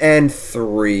 1 and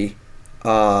 3.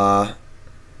 The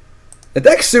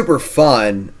deck's super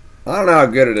fun. I don't know how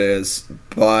good it is,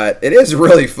 but it is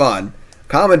really fun.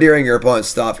 Commandeering your opponent's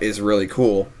stuff is really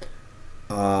cool.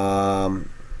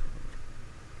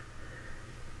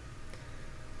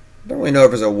 Don't really know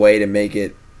if there's a way to make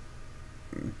it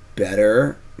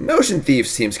better. Notion Thief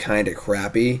seems kind of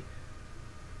crappy.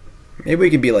 Maybe we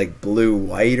could be like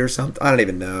blue-white or something. I don't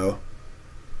even know.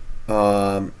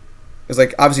 It's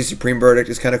like, obviously Supreme Verdict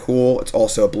is kind of cool. It's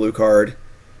also a blue card.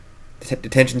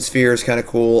 Detention Sphere is kind of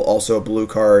cool. Also a blue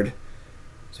card.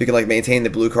 So you can like maintain the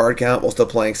blue card count while still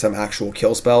playing some actual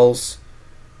kill spells.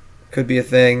 Could be a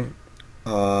thing.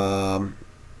 I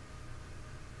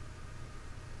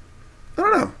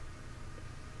don't know.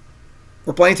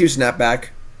 We're playing 2 Snapback.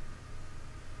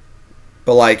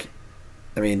 But like,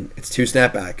 I mean, it's 2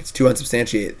 Snapback. It's 2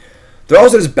 Unsubstantiate. They're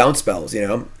also just bounce spells, you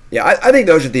know? Yeah, I think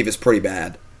Notion Thief is pretty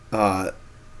bad.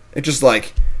 It's just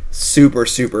like super,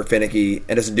 super finicky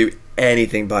and doesn't do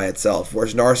anything by itself.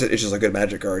 Whereas Narset is just a good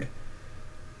magic card.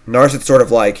 Narset's sort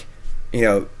of like, you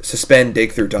know, suspend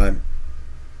dig through time.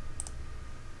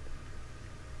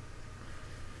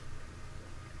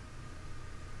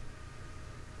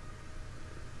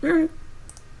 Alright.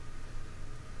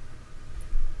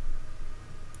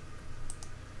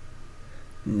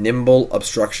 Nimble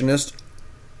Obstructionist.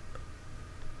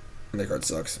 That card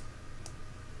sucks.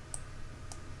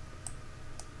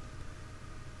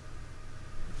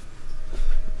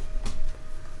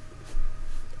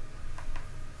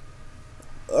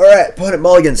 Alright, opponent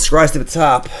mulligan, scries to the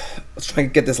top. Let's try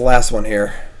and get this last one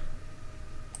here.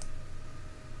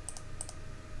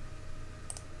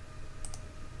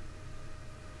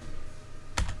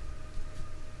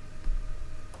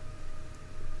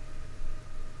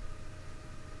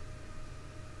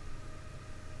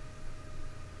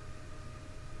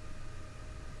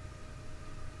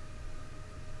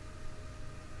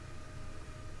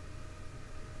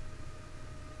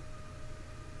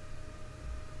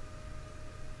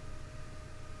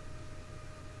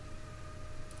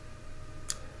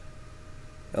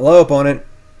 Hello, opponent.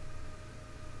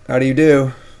 How do you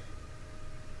do?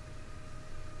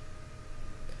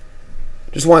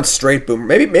 Just want straight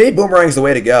boomerang. Maybe boomerang's the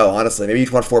way to go, honestly. Maybe you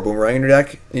just want 4 boomerang in your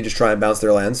deck, and you just try and bounce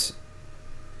their lands.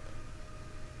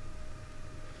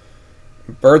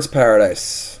 Bird's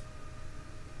Paradise.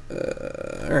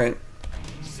 Alright.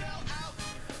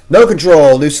 No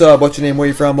Control. New sub. What's your name? Where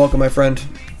you from? Welcome, my friend.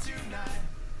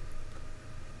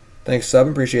 Thanks, sub.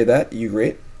 Appreciate that. You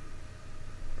great.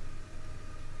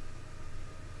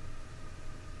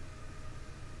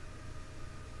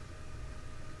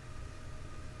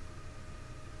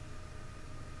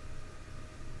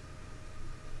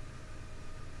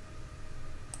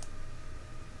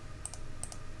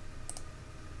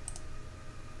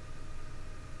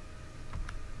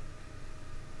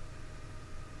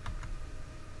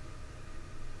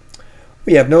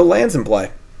 We have no lands in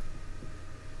play.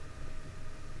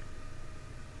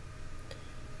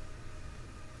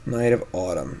 Night of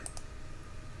Autumn.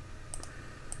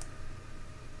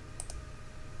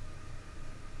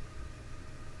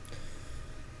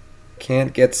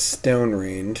 Can't get Stone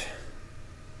Rained.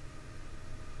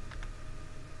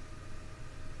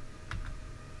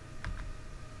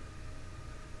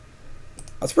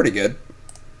 That's pretty good.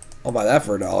 I'll buy that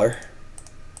for $1.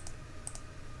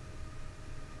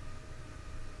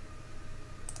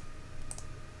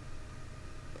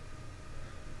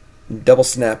 double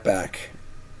Snapback.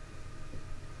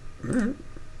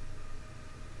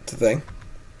 It's a thing.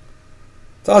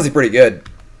 It's honestly pretty good.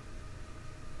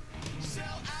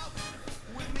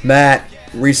 Matt,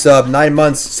 resub, 9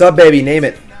 months. Sub baby, name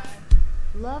it.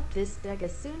 Loved this deck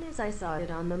as soon as I saw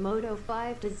it on the Moto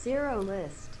 5-0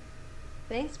 list.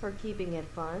 Thanks for keeping it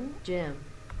fun, Jim.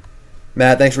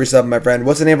 Matt, thanks for resubbing, my friend.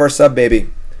 What's the name of our sub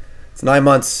baby? It's 9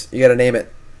 months. You gotta name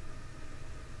it.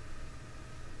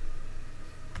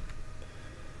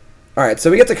 Alright,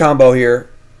 so we get the combo here.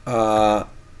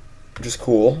 Which is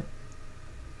cool.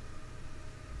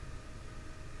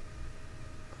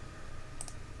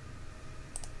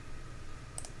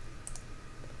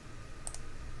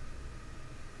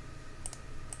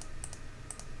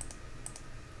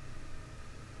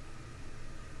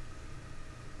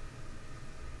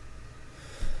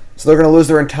 So they're going to lose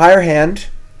their entire hand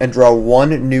and draw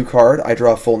 1 new card. I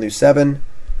draw a full new 7.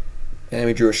 And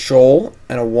we drew a shoal,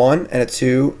 and a 1, and a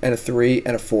 2, and a 3,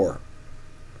 and a 4.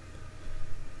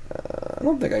 I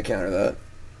don't think I counter that.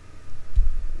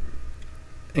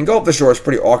 Engulf the Shore is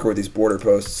pretty awkward with these border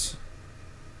posts.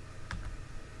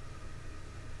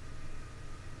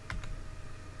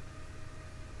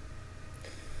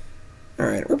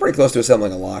 Alright, we're pretty close to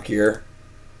assembling a lock here.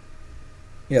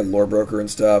 We got Lore Broker and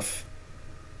stuff.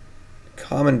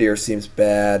 Commandeer seems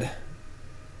bad.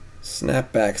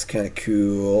 Snapback's kind of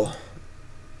cool.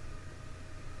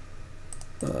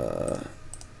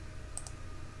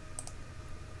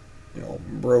 You know,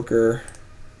 broker.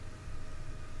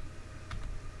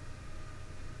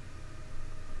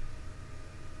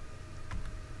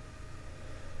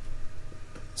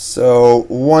 So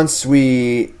once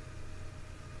we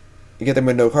get them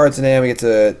with no cards in hand, we get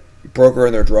to broker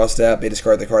in their draw step. They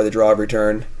discard the card they draw every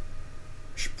turn.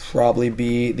 Should probably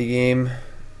be the game.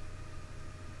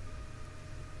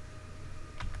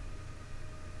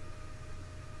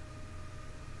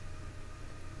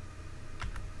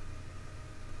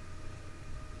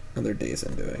 Other days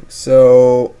I'm doing.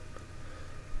 So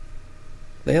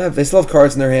they still have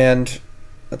cards in their hand.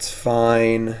 That's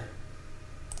fine.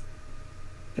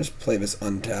 Just play this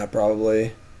untap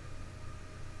probably.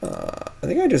 I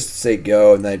think I just say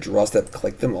go and then I draw step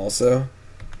click them also.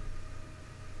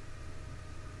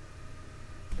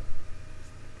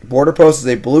 Borderpost is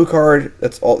a blue card.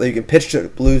 That's all that you can pitch to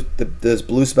blue. Those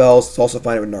blue spells. It's also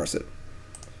fine with Narset.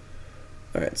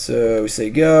 All right, so we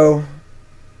say go.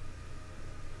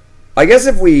 I guess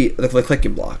if we the click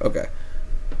can block. Okay,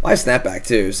 well, I have Snapback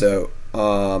too. So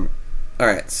all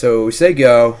right, so we say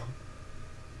go.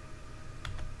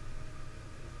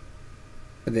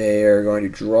 They are going to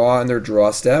draw in their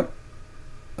draw step.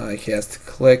 I cast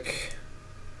click.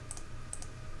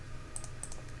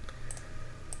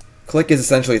 Click is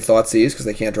essentially Thoughtseize because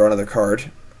they can't draw another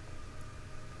card.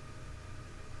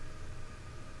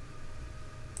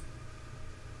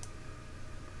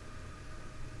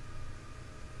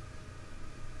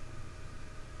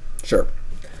 Sure.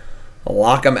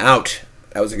 Lock them out.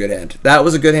 That was a good hand. That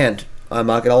was a good hand. I'm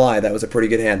not going to lie. That was a pretty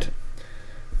good hand.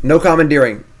 No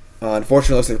commandeering.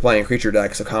 Unfortunately, it looks like they're playing a creature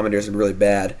deck, so Commandeers are really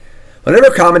bad.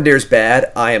 Whenever Commandeer's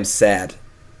bad, I am sad.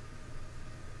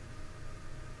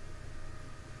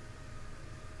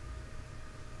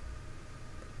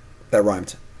 That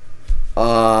rhymed.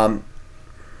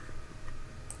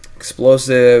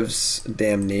 Explosives,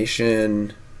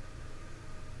 Damnation,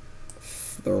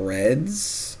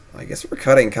 Threads. I guess we're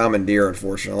cutting Commandeer,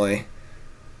 unfortunately.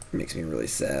 It makes me really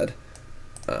sad.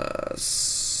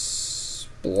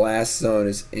 Blast Zone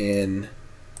is in.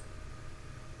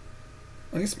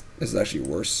 I guess this is actually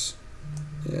worse.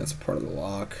 Yeah, it's part of the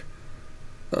lock.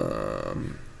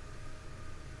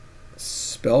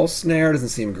 Spell Snare doesn't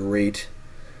seem great.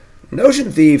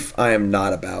 Notion Thief, I am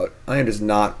not about. I am just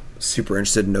not super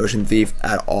interested in Notion Thief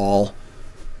at all.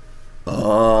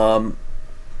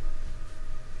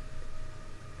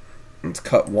 Let's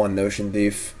cut 1 Notion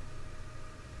Thief.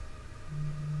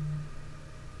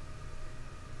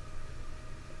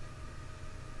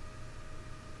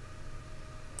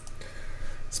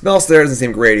 Spell Snare doesn't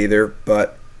seem great either,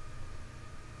 but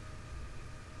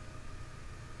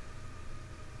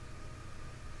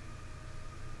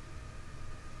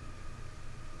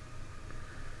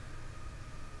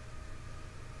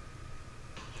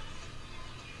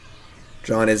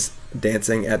John is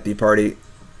dancing at the party.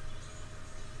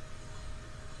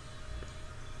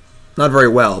 Not very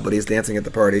well, but he's dancing at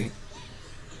the party.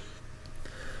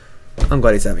 I'm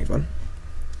glad he's having fun.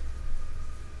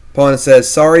 Opponent says,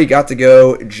 sorry, got to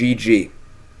go, GG.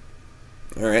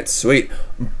 Alright, sweet.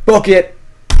 Book it.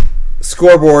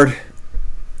 Scoreboard.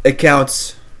 It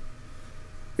counts.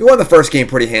 We won the first game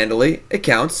pretty handily. It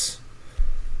counts.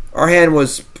 Our hand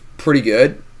was pretty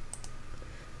good.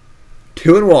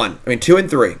 2-1. I mean,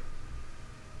 2-3.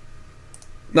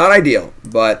 Not ideal,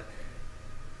 but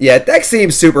yeah, deck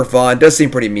seems super fun. Does seem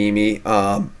pretty memey.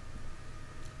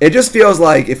 It just feels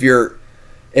like if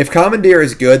Commandeer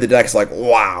is good, the deck's like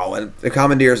wow, and if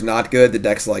Commandeer is not good, the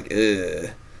deck's like ugh.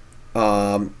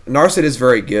 Narset is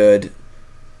very good.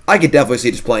 I could definitely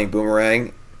see just playing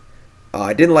Boomerang.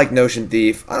 I didn't like Notion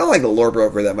Thief. I don't like the Lore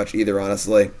Broker that much either,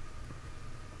 honestly.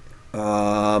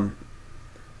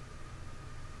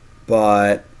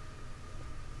 But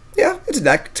yeah, it's a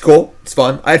deck. It's cool. It's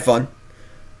fun. I had fun.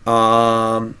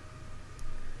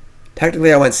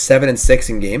 Technically, I went 7-6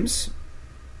 in games.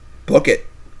 Book it.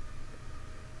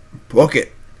 Book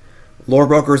it. Lore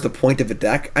Broker is the point of a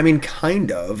deck. I mean,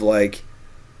 kind of. Like,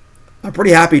 I'm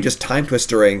pretty happy just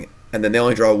Timetwistering, and then they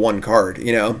only draw one card.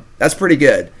 You know, that's pretty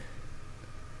good.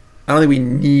 I don't think we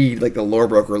need like the Lore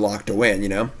Broker lock to win. You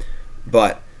know,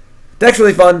 but deck's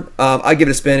really fun. I give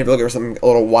it a spin if you're looking for something a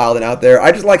little wild and out there.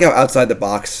 I just like how outside the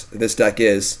box this deck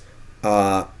is.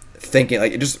 Thinking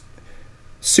like it just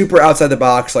super outside the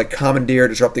box, like Commandeer,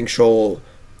 Disrupting Shoal,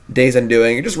 Days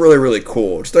Undoing. It's just really, really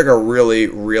cool. Just like a really,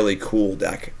 really cool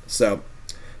deck. So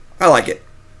I like it,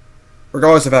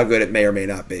 regardless of how good it may or may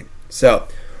not be. So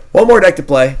one more deck to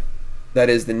play. That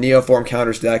is the Neoform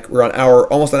Counters deck. We're on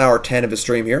almost on hour 10 of the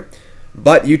stream here.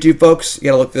 But YouTube folks, you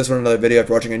gotta look at this one in another video if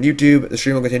you're watching on YouTube. The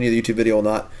stream will continue, the YouTube video will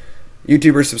not.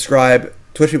 YouTubers subscribe,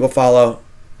 Twitch people follow.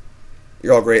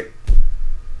 You're all great.